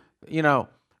to,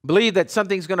 believe that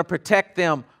something's going to protect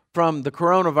them from the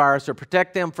coronavirus or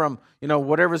protect them from,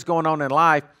 whatever's going on in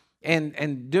life.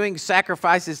 And doing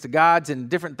sacrifices to gods and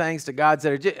different things to gods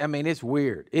that are just, it's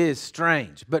weird. It is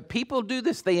strange. But people do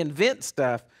this. They invent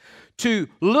stuff to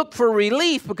look for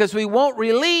relief because we want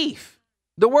relief.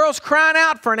 The world's crying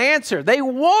out for an answer. They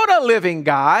want a living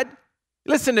God.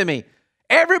 Listen to me.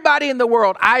 Everybody in the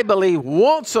world, I believe,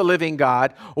 wants a living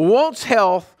God, wants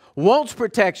health, wants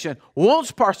protection,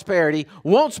 wants prosperity,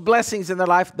 wants blessings in their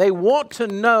life. They want to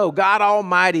know God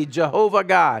Almighty, Jehovah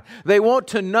God. They want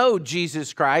to know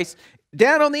Jesus Christ.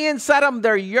 Down on the inside of them,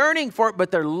 they're yearning for it,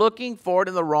 but they're looking for it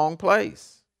in the wrong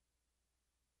place.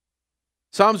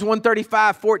 Psalms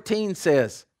 135:14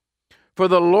 says, for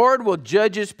the Lord will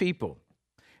judge His people,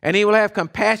 and He will have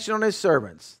compassion on His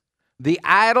servants. The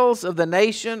idols of the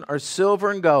nation are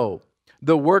silver and gold,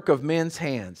 the work of men's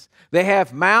hands. They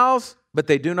have mouths, but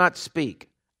they do not speak.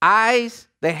 Eyes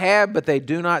they have, but they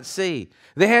do not see.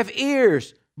 They have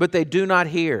ears, but they do not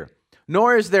hear.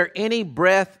 Nor is there any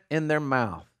breath in their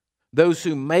mouth. Those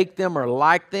who make them are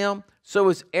like them, so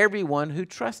is everyone who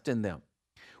trusts in them.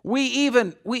 We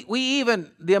even,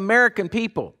 the American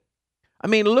people,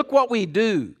 look what we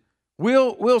do.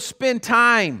 We'll spend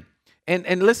time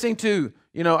and listening to,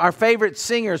 our favorite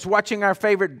singers, watching our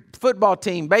favorite football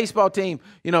team, baseball team,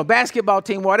 basketball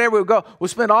team, whatever. We'll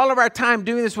spend all of our time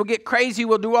doing this. We'll get crazy.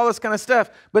 We'll do all this kind of stuff.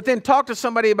 But then talk to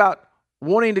somebody about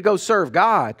wanting to go serve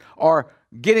God or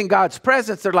getting God's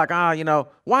presence. They're like,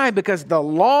 why? Because the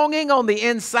longing on the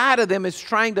inside of them is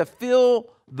trying to fill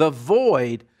the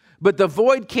void, but the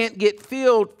void can't get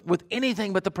filled with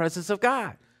anything but the presence of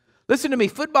God. Listen to me.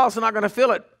 Football's not going to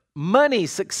fill it. Money,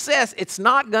 success, it's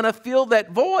not going to fill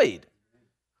that void.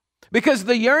 Because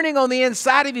the yearning on the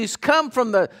inside of you has come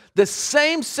from the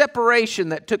same separation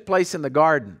that took place in the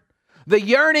garden. The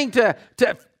yearning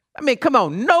come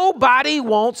on, nobody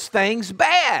wants things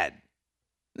bad.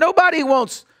 Nobody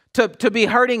wants to be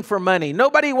hurting for money.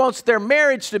 Nobody wants their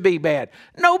marriage to be bad.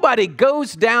 Nobody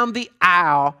goes down the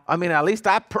aisle, at least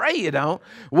I pray you don't,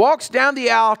 walks down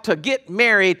the aisle to get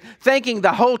married thinking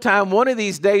the whole time one of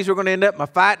these days we're going to end up in a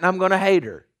fight and I'm going to hate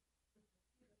her.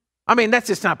 That's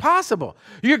just not possible.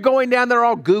 You're going down there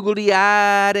all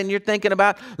googly-eyed and you're thinking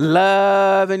about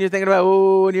love and you're thinking about,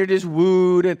 and you're just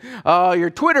wooed and you're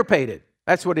Twitter-pated.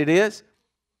 That's what it is.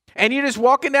 And you're just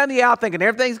walking down the aisle thinking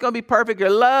everything's going to be perfect. You're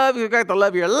going to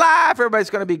love your life. Everybody's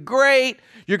going to be great.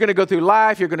 You're going to go through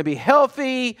life. You're going to be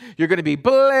healthy. You're going to be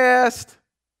blessed.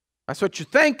 That's what you're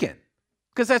thinking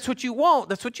because that's what you want.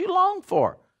 That's what you long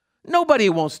for. Nobody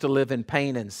wants to live in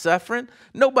pain and suffering.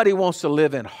 Nobody wants to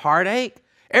live in heartache.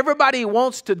 Everybody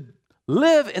wants to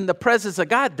live in the presence of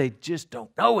God. They just don't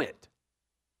know it.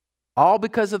 All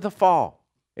because of the fall.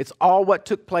 It's all what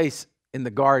took place in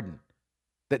the garden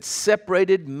that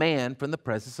separated man from the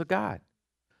presence of God.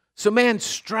 So man's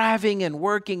striving and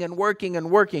working and working and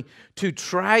working to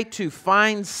try to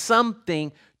find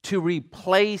something to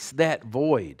replace that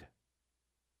void.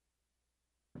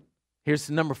 Here's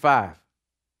number 5.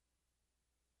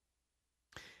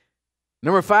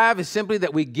 Number 5 is simply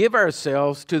that we give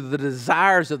ourselves to the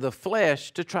desires of the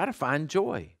flesh to try to find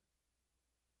joy.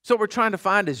 So what we're trying to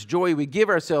find is joy. We give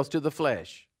ourselves to the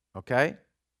flesh, okay?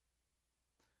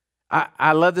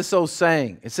 I love this old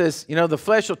saying. It says, the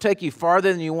flesh will take you farther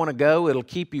than you want to go. It'll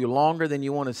keep you longer than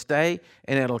you want to stay,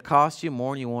 and it'll cost you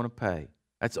more than you want to pay.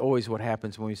 That's always what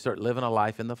happens when we start living a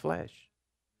life in the flesh.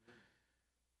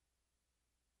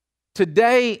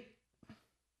 Today,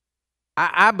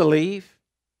 I believe,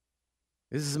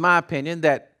 this is my opinion,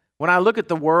 that when I look at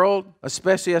the world,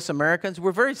 especially us Americans,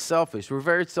 we're very selfish. We're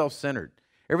very self-centered.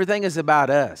 Everything is about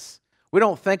us. We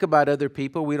don't think about other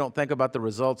people. We don't think about the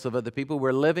results of other people.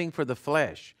 We're living for the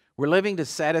flesh. We're living to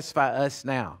satisfy us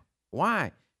now.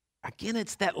 Why? Again,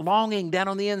 it's that longing down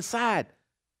on the inside.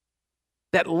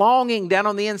 That longing down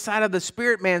on the inside of the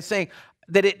spirit man saying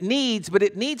that it needs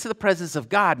the presence of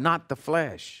God, not the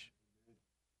flesh.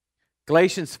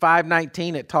 Galatians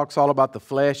 5:19, it talks all about the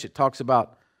flesh. It talks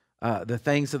about the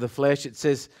things of the flesh. It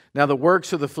says, now the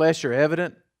works of the flesh are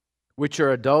evident, which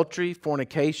are adultery,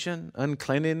 fornication,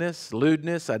 uncleanness,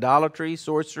 lewdness, idolatry,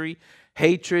 sorcery,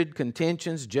 hatred,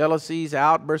 contentions, jealousies,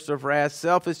 outbursts of wrath,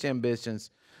 selfish ambitions,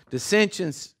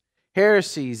 dissensions,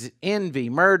 heresies, envy,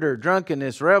 murder,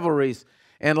 drunkenness, revelries,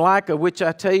 and like of which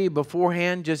I tell you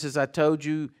beforehand, just as I told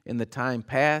you in the time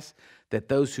past, that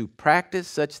those who practice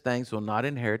such things will not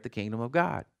inherit the kingdom of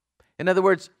God. In other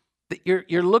words,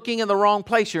 you're looking in the wrong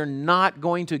place. You're not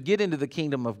going to get into the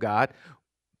kingdom of God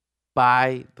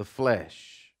by the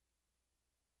flesh.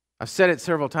 I've said it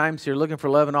several times here, looking for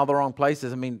love in all the wrong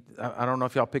places. I don't know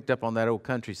if y'all picked up on that old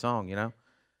country song,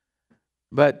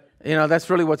 But, that's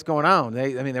really what's going on.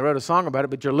 They wrote a song about it,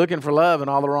 but you're looking for love in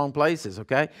all the wrong places,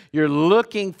 okay? You're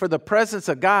looking for the presence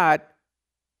of God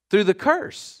through the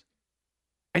curse,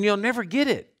 and you'll never get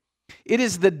it. It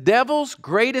is the devil's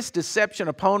greatest deception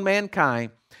upon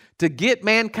mankind to get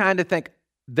mankind to think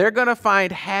they're going to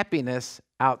find happiness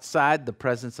outside the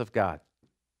presence of God.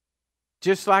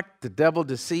 Just like the devil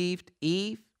deceived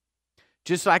Eve,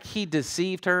 just like he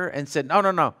deceived her and said,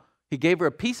 no. He gave her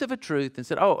a piece of a truth and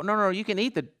said, no, you can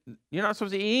eat you're not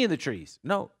supposed to eat any of the trees.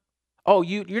 No.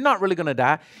 You're not really going to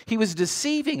die. He was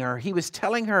deceiving her. He was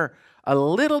telling her a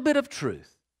little bit of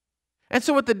truth. And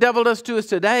so what the devil does to us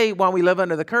today while we live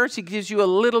under the curse, he gives you a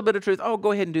little bit of truth.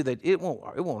 Go ahead and do that. It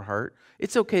won't hurt.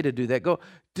 It's okay to do that.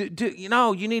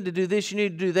 You need to do this, you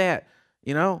need to do that.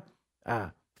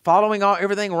 Following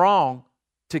everything wrong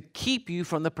to keep you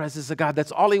from the presence of God.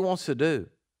 That's all he wants to do.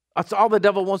 That's all the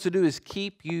devil wants to do is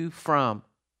keep you from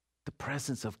the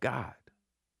presence of God.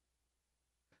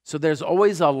 So there's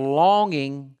always a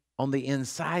longing on the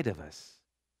inside of us.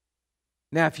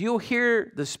 Now, if you'll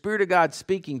hear the Spirit of God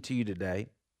speaking to you today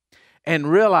and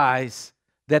realize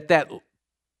that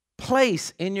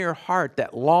place in your heart,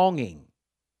 that longing,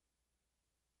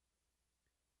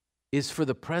 is for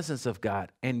the presence of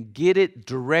God and get it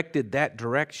directed that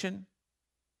direction,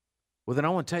 well, then I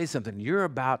want to tell you something. You're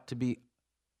about to be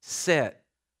set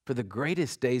for the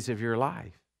greatest days of your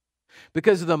life.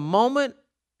 Because the moment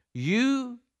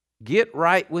you get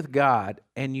right with God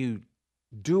and you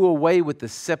do away with the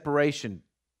separation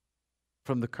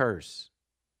from the curse,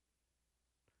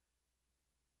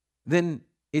 then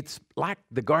it's like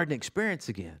the garden experience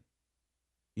again.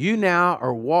 You now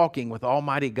are walking with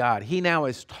Almighty God. He now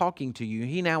is talking to you.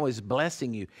 He now is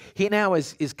blessing you. He now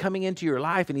is coming into your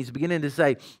life, and He's beginning to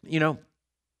say,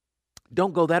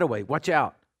 don't go that way. Watch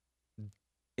out.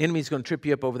 Enemy's going to trip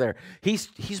you up over there. He's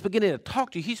beginning to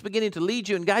talk to you. He's beginning to lead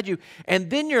you and guide you. And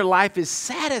then your life is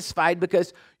satisfied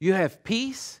because you have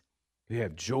peace, you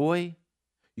have joy,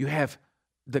 you have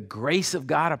the grace of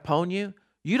God upon you.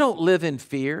 You don't live in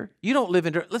fear. You don't live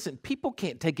in... Listen, people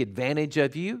can't take advantage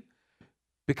of you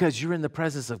because you're in the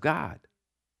presence of God.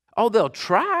 Oh, they'll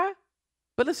try,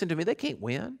 but listen to me, they can't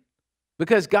win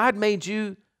because God made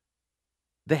you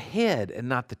the head and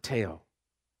not the tail.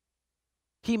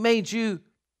 He made you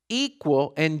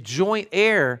equal and joint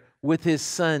heir with His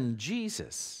Son,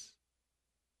 Jesus.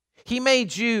 He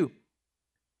made you,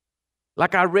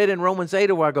 like I read in Romans 8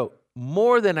 a while ago,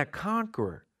 more than a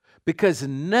conqueror, because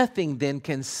nothing then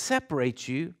can separate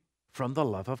you from the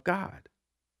love of God.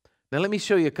 Now, let me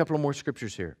show you a couple of more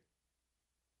scriptures here.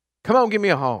 Come on, give me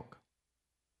a honk.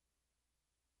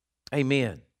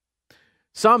 Amen.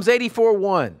 Psalms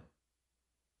 84:1.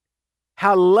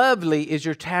 How lovely is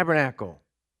your tabernacle,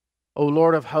 O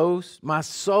Lord of hosts. My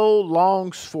soul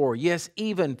longs for, yes,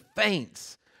 even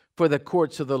faints for the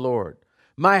courts of the Lord.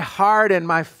 My heart and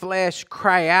my flesh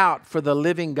cry out for the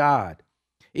living God.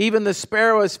 Even the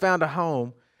sparrow has found a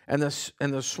home, and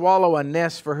the swallow a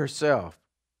nest for herself,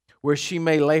 where she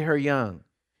may lay her young.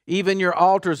 Even your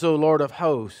altars, O Lord of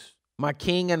hosts, my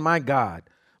King and my God.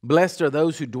 Blessed are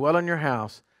those who dwell in your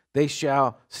house. They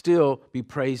shall still be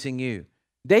praising you.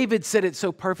 David said it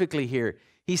so perfectly here.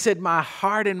 He said, my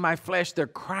heart and my flesh, they're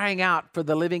crying out for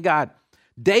the living God.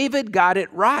 David got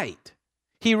it right.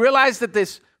 He realized that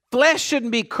this flesh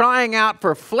shouldn't be crying out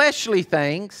for fleshly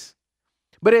things,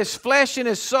 but his flesh and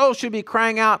his soul should be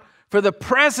crying out for the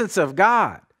presence of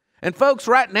God. And folks,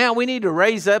 right now we need to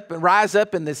rise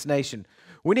up in this nation.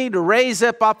 We need to raise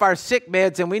up off our sick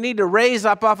beds, and we need to raise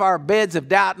up off our beds of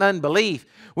doubt and unbelief.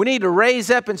 We need to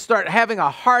raise up and start having a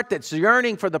heart that's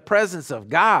yearning for the presence of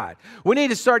God. We need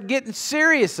to start getting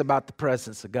serious about the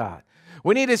presence of God.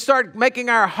 We need to start making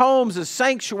our homes a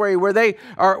sanctuary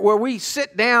where we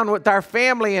sit down with our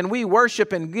family and we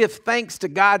worship and give thanks to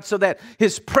God so that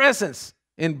His presence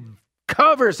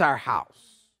covers our house.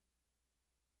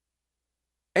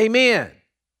 Amen.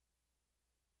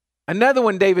 Another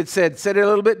one David said it a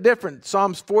little bit different.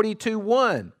 Psalms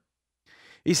 42:1.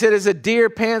 He said, as a deer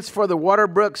pants for the water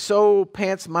brook, so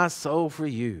pants my soul for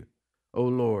you, O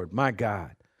Lord, my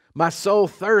God. My soul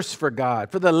thirsts for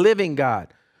God, for the living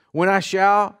God. When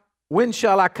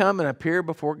shall I come and appear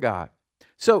before God?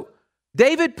 So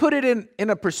David put it in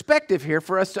a perspective here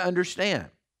for us to understand.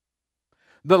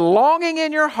 The longing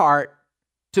in your heart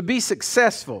to be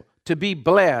successful, to be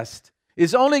blessed,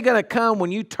 is only going to come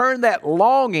when you turn that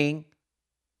longing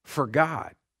for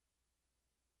God.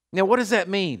 Now, what does that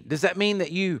mean? Does that mean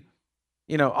that you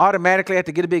automatically have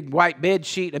to get a big white bed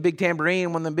sheet and a big tambourine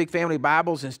and one of them big family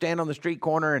Bibles and stand on the street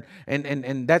corner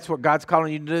and that's what God's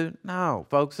calling you to do? No,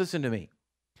 folks, listen to me.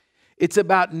 It's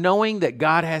about knowing that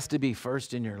God has to be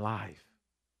first in your life.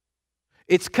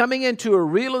 It's coming into a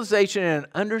realization and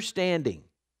an understanding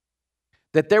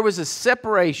that there was a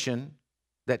separation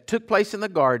that took place in the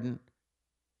garden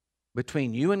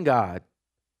between you and God,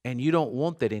 and you don't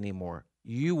want that anymore.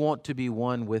 You want to be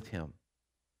one with Him.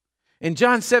 In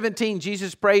John 17,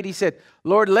 Jesus prayed, He said,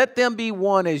 Lord, let them be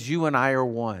one as you and I are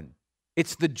one.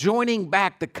 It's the joining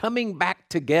back, the coming back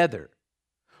together.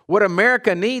 What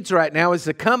America needs right now is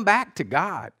to come back to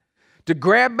God, to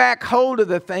grab back hold of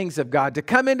the things of God, to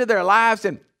come into their lives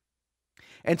and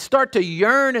start to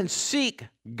yearn and seek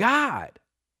God.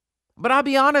 But I'll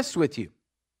be honest with you.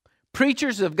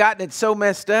 Preachers have gotten it so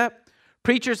messed up.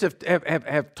 Preachers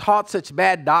have taught such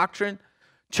bad doctrine.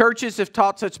 Churches have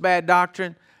taught such bad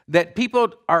doctrine that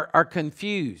people are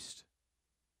confused.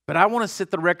 But I want to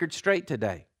set the record straight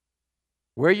today.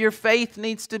 Where your faith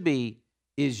needs to be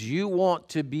is you want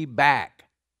to be back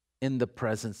in the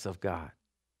presence of God.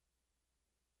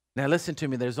 Now listen to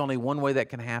me, there's only one way that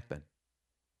can happen.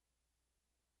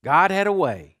 God had a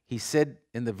way. He said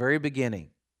in the very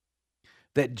beginning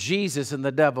that Jesus and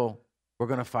the devil were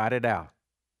going to fight it out.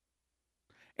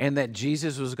 And that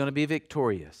Jesus was going to be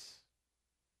victorious.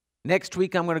 Next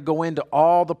week, I'm going to go into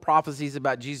all the prophecies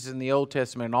about Jesus in the Old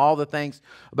Testament and all the things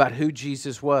about who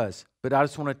Jesus was. But I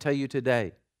just want to tell you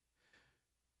today,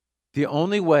 the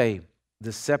only way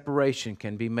the separation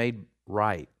can be made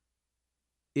right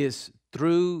is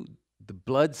through the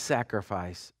blood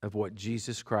sacrifice of what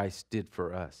Jesus Christ did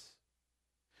for us.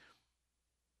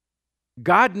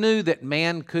 God knew that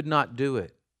man could not do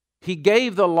it. He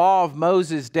gave the law of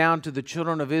Moses down to the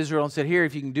children of Israel and said, here,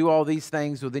 if you can do all these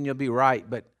things, well, then you'll be right.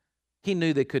 But He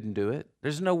knew they couldn't do it.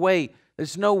 There's no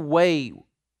way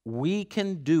we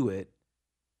can do it,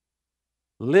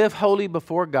 live holy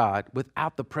before God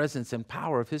without the presence and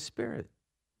power of His Spirit.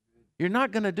 You're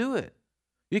not going to do it.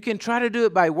 You can try to do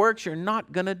it by works. You're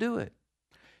not going to do it.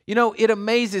 You know, it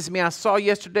amazes me. I saw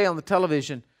yesterday on the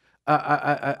television,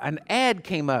 an ad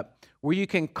came up where you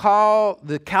can call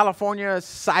the California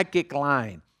psychic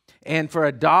line. And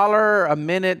for $1 a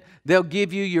minute, they'll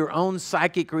give you your own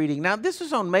psychic reading. Now, this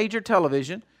was on major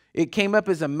television. It came up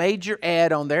as a major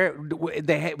ad on there.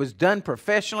 It was done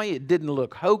professionally. It didn't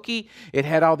look hokey. It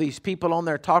had all these people on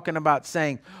there talking about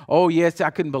saying, oh, yes, I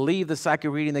couldn't believe the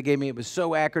psychic reading they gave me. It was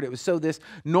so accurate. It was so this.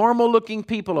 Normal-looking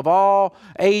people of all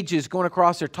ages going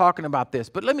across there talking about this.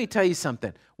 But let me tell you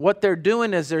something. What they're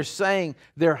doing is they're saying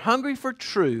they're hungry for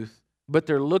truth, but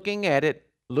they're looking at it,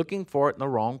 looking for it in the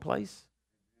wrong place.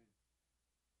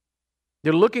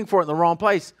 They're looking for it in the wrong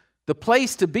place. The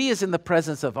place to be is in the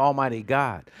presence of Almighty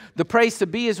God. The place to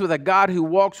be is with a God who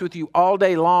walks with you all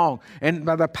day long, and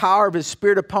by the power of His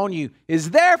Spirit upon you is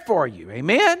there for you.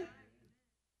 Amen?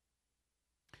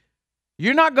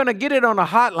 You're not going to get it on a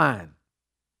hotline.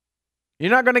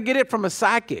 You're not going to get it from a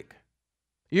psychic.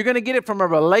 You're going to get it from a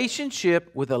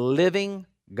relationship with a living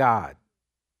God.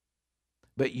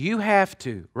 But you have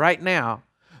to, right now,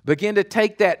 begin to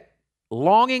take that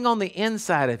longing on the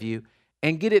inside of you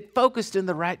and get it focused in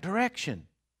the right direction.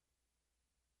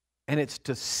 And it's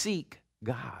to seek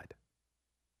God.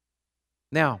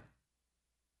 Now,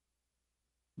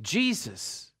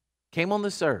 Jesus came on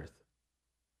this earth.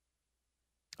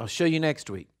 I'll show you next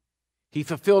week. He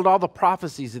fulfilled all the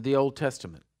prophecies of the Old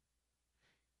Testament.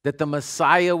 That the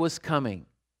Messiah was coming.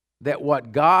 That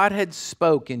what God had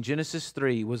spoke in Genesis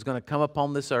 3 was going to come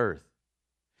upon this earth.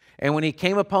 And when He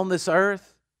came upon this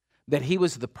earth, that He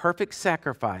was the perfect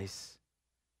sacrifice,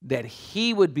 that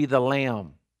He would be the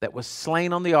lamb that was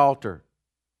slain on the altar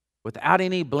without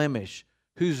any blemish,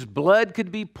 whose blood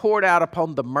could be poured out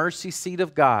upon the mercy seat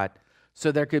of God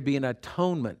so there could be an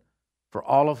atonement for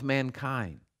all of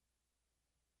mankind.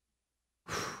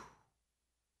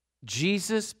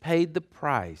 Jesus paid the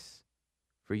price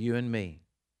for you and me.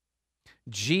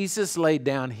 Jesus laid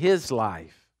down His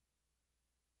life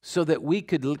so that we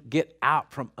could get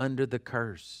out from under the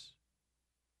curse.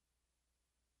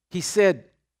 He said,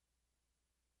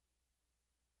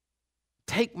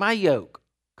 take my yoke,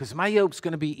 because my yoke's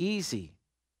going to be easy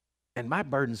and my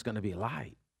burden's going to be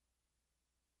light.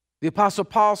 The Apostle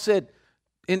Paul said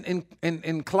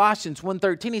in Colossians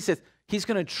 1:13, he says, He's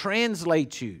going to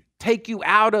translate you, take you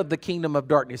out of the kingdom of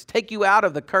darkness, take you out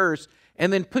of the curse,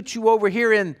 and then put you over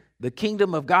here in the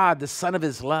kingdom of God, the Son of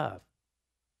His love.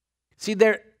 See,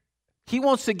 He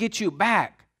wants to get you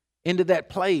back into that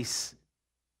place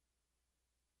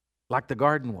like the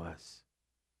garden was.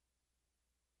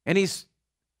 And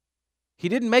He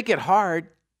didn't make it hard.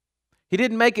 He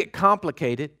didn't make it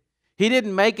complicated. He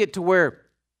didn't make it to where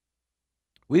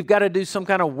we've got to do some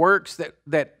kind of works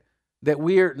that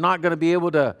we're not going to be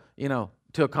able to,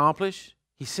 to accomplish.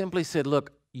 He simply said,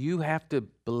 look, you have to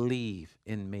believe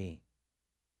in me,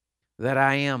 that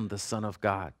I am the Son of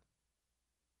God,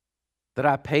 that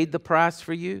I paid the price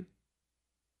for you,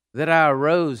 that I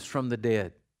arose from the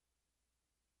dead,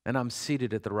 and I'm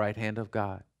seated at the right hand of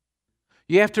God.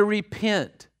 You have to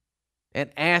repent and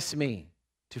ask me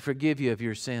to forgive you of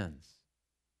your sins.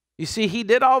 You see, He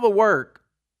did all the work,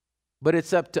 but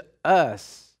it's up to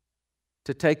us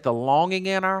to take the longing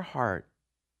in our heart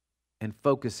and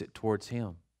focus it towards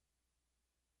Him.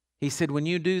 He said, when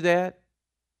you do that,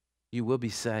 you will be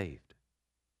saved.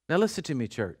 Now listen to me,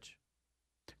 church.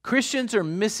 Christians are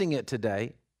missing it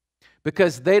today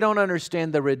because they don't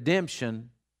understand the redemption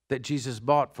that Jesus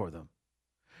bought for them.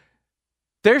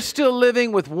 They're still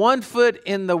living with one foot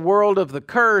in the world of the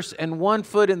curse and one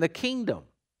foot in the kingdom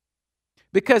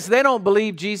because they don't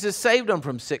believe Jesus saved them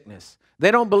from sickness. They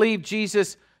don't believe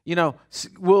Jesus,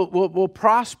 will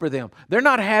prosper them. They're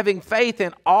not having faith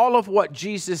in all of what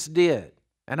Jesus did.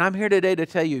 And I'm here today to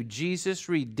tell you, Jesus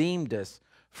redeemed us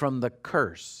from the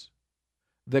curse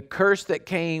that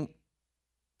came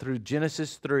through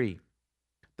Genesis 3,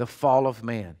 the fall of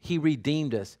man. He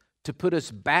redeemed us to put us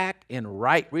back in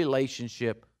right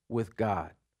relationship with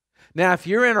God. Now, if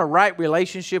you're in a right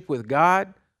relationship with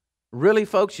God, really,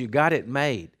 folks, you got it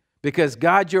made. Because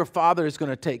God, your Father, is going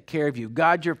to take care of you.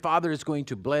 God, your Father, is going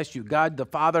to bless you. God, the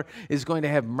Father, is going to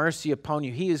have mercy upon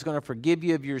you. He is going to forgive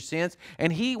you of your sins.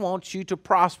 And He wants you to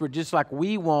prosper just like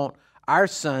we want our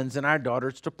sons and our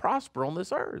daughters to prosper on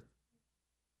this earth.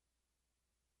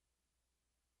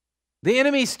 The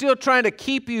enemy's still trying to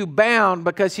keep you bound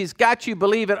because he's got you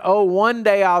believing, oh, one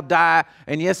day I'll die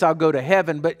and yes, I'll go to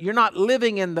heaven. But you're not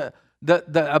living in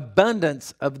the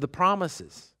abundance of the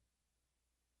promises.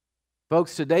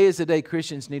 Folks, today is the day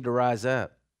Christians need to rise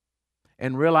up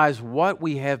and realize what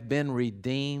we have been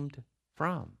redeemed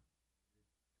from.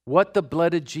 What the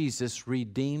blood of Jesus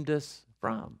redeemed us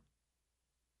from.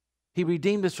 He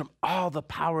redeemed us from all the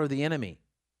power of the enemy.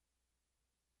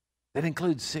 That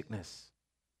includes sickness.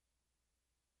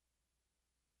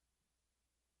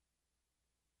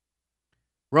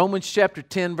 Romans chapter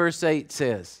 10 verse 8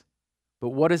 says, but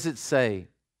what does it say?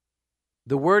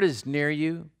 The word is near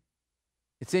you.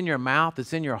 It's in your mouth.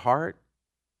 It's in your heart.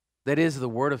 That is the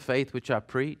word of faith which I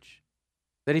preach.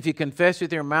 That if you confess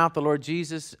with your mouth the Lord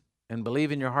Jesus and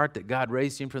believe in your heart that God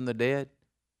raised him from the dead,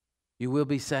 you will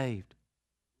be saved.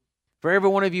 For every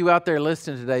one of you out there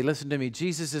listening today, listen to me.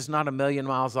 Jesus is not a million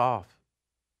miles off.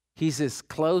 He's as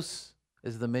close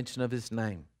as the mention of his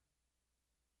name.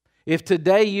 If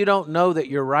today you don't know that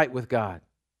you're right with God,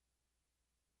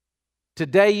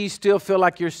 today you still feel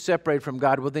like you're separated from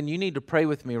God, well, then you need to pray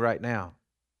with me right now.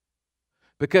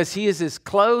 Because he is as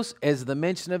close as the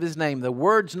mention of his name. The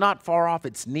word's not far off,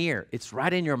 it's near. It's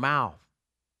right in your mouth.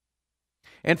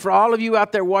 And for all of you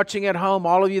out there watching at home,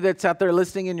 all of you that's out there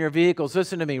listening in your vehicles,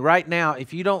 listen to me right now.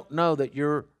 If you don't know that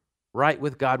you're right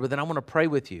with God, well, then I want to pray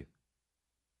with you.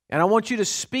 And I want you to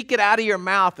speak it out of your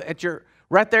mouth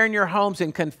right there in your homes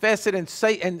and confess it and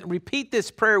say and repeat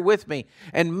this prayer with me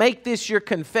and make this your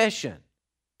confession.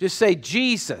 Just say,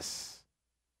 Jesus,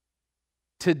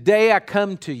 today I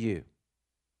come to you.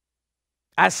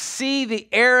 I see the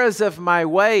errors of my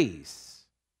ways.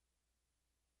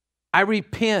 I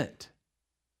repent.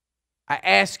 I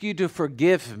ask you to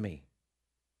forgive me.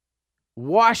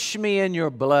 Wash me in your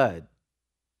blood.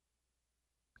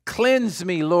 Cleanse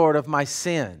me, Lord, of my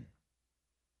sin.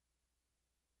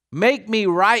 Make me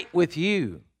right with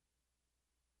you.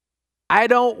 I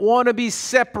don't want to be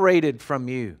separated from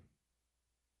you.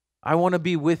 I want to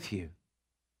be with you.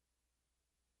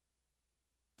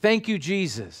 Thank you,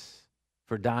 Jesus,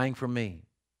 for dying for me.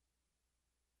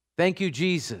 Thank you,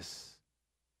 Jesus,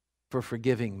 for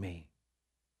forgiving me.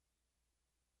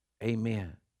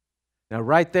 Amen. Now,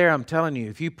 right there, I'm telling you,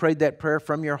 if you prayed that prayer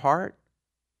from your heart,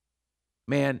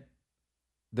 man,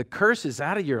 the curse is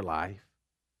out of your life.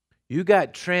 You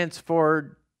got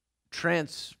transferred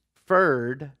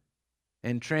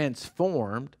and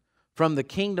transformed from the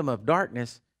kingdom of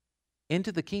darkness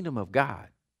into the kingdom of God.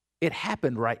 It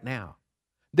happened right now.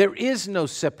 There is no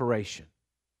separation.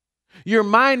 Your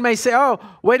mind may say, oh,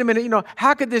 wait a minute,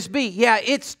 how could this be? Yeah,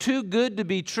 it's too good to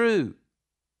be true.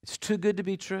 It's too good to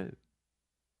be true.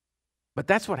 But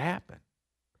that's what happened.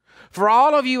 For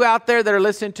all of you out there that are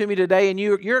listening to me today and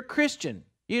you're a Christian,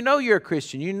 you know you're a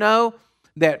Christian. You know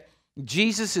that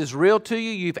Jesus is real to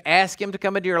you. You've asked him to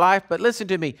come into your life. But listen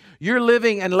to me. You're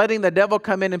living and letting the devil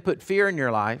come in and put fear in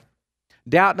your life,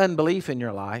 doubt and unbelief in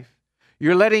your life.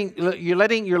 You're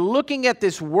looking at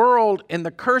this world and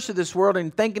the curse of this world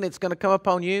and thinking it's going to come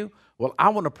upon you. Well, I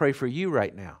want to pray for you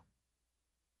right now.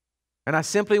 And I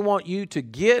simply want you to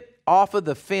get off of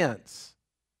the fence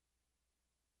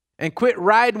and quit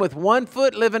riding with one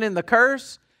foot living in the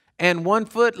curse and one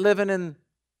foot living in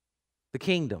the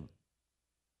kingdom.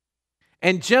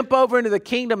 And jump over into the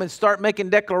kingdom and start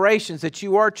making declarations that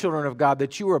you are children of God,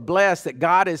 that you are blessed, that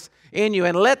God is in you.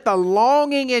 And let the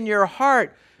longing in your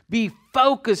heart be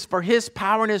focused for his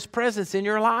power and his presence in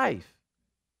your life.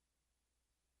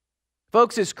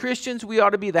 Folks, as Christians, we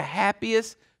ought to be the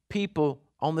happiest people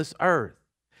on this earth.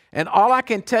 And all I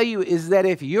can tell you is that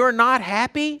if you're not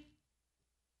happy,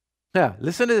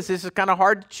 listen to this. This is kind of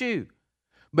hard to chew.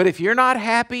 But if you're not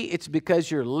happy, it's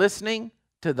because you're listening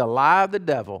to the lie of the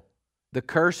devil, the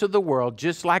curse of the world,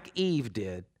 just like Eve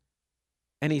did.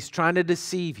 And he's trying to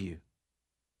deceive you.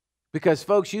 Because,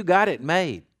 folks, you got it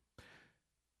made.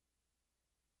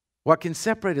 What can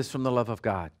separate us from the love of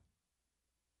God?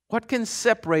 What can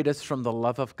separate us from the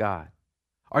love of God?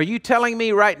 Are you telling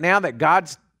me right now that God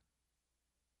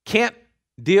can't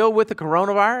deal with the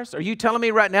coronavirus? Are you telling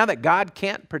me right now that God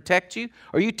can't protect you?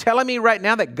 Are you telling me right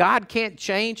now that God can't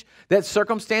change that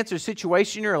circumstance or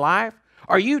situation in your life?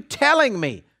 Are you telling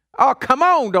me, oh, come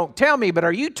on, don't tell me, but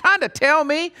are you trying to tell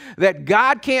me that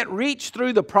God can't reach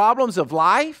through the problems of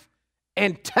life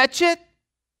and touch it?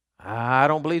 I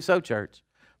don't believe so, church.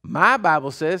 My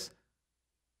Bible says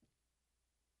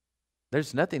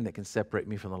there's nothing that can separate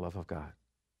me from the love of God.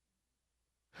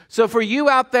 So for you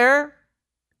out there,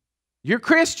 you're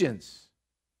Christians.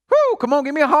 Whoo, come on,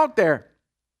 give me a honk there.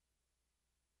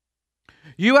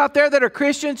 You out there that are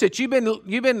Christians, that you've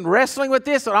been wrestling with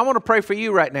this, I want to pray for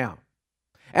you right now.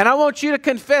 And I want you to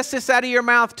confess this out of your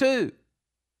mouth too.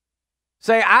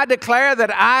 Say, I declare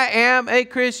that I am a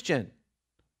Christian.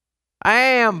 I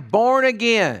am born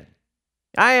again.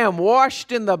 I am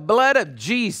washed in the blood of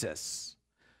Jesus.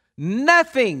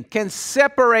 Nothing can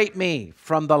separate me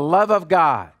from the love of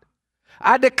God.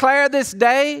 I declare this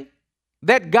day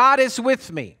that God is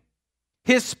with me.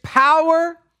 His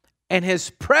power and His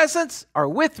presence are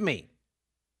with me.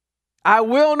 I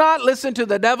will not listen to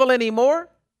the devil anymore.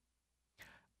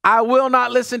 I will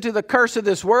not listen to the curse of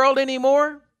this world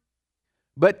anymore.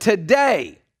 But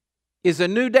today is a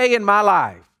new day in my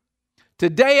life.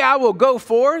 Today I will go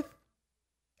forth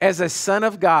as a son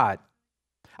of God.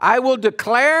 I will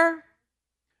declare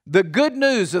the good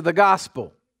news of the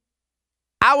gospel.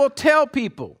 I will tell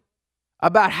people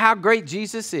about how great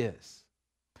Jesus is.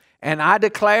 And I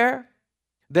declare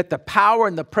that the power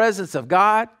and the presence of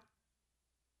God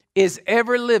is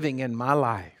ever living in my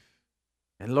life.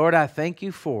 And Lord, I thank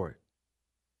you for it.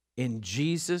 In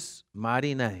Jesus'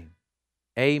 mighty name,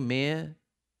 amen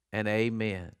and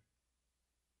amen.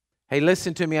 Hey,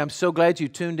 listen to me. I'm so glad you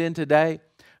tuned in today.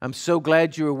 I'm so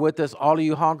glad you were with us. All of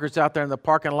you honkers out there in the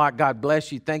parking lot, God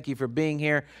bless you. Thank you for being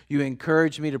here. You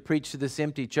encouraged me to preach to this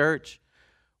empty church.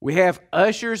 We have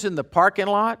ushers in the parking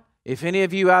lot. If any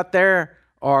of you out there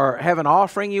have an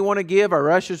offering you want to give, our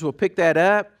ushers will pick that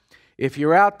up. If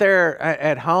you're out there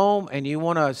at home and you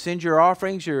want to send your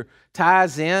offerings, your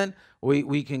tithes in,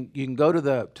 you can go to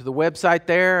the website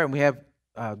there, and we have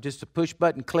just a push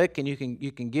button click, and you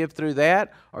can give through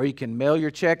that, or you can mail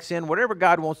your checks in, whatever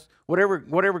God wants,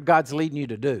 whatever God's leading you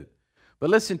to do.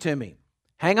 But listen to me.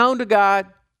 Hang on to God,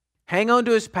 hang on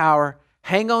to His power,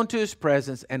 hang on to His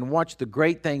presence, and watch the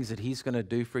great things that He's going to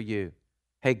do for you.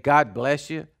 Hey, God bless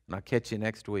you, and I'll catch you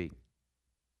next week.